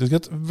er faktisk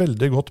et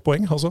veldig godt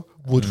poeng. Altså,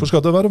 hvorfor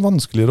skal det være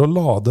vanskeligere å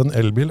lade en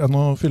elbil enn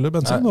å fylle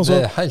bensin? Altså,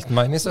 det er helt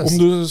meningsløst. om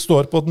du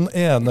står på den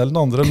ene eller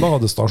den andre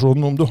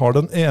ladestasjonen, om du har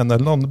den ene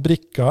eller den andre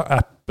brikka,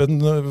 appen,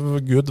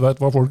 Gud vet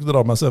hva folk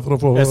drar med seg for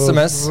å få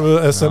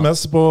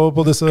SMS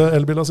på disse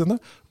elbilene sine.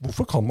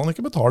 Hvorfor kan man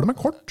ikke betale med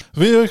kort?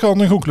 Vi kan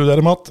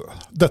konkludere med at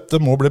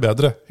dette må bli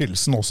bedre.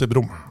 Hilsen oss i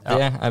Brum.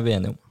 Det er vi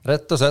enige om.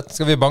 Rett og slett.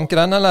 Skal vi banke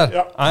den, eller?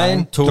 Ja.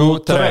 1,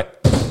 2, 3.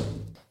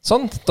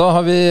 Sånn, da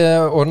har vi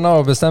ordnet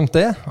og bestemt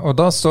det, og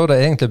da står det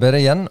egentlig bare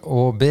igjen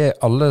å be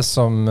alle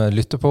som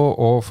lytter på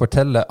og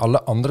fortelle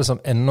alle andre som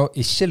ennå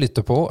ikke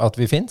lytter på at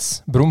vi finnes.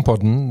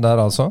 Brumpodden der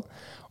altså.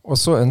 Og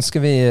så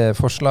ønsker vi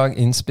forslag,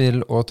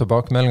 innspill og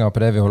tilbakemeldinger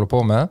på det vi holder på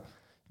med.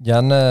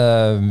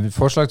 Gjerne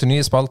forslag til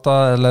nye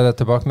spalter eller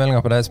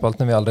tilbakemeldinger på de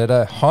spaltene vi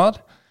allerede har.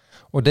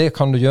 Og det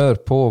kan du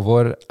gjøre på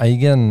vår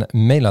egen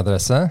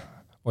mailadresse,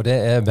 og det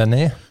er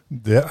Benny.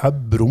 Det er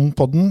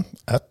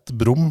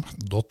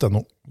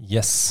brumpodden@brum.no.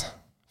 Yes.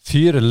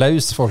 Fyr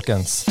løs,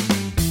 folkens.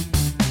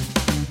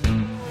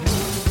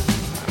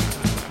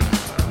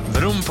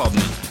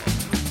 Brumpodden.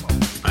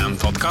 En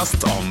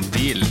podcast om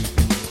bil.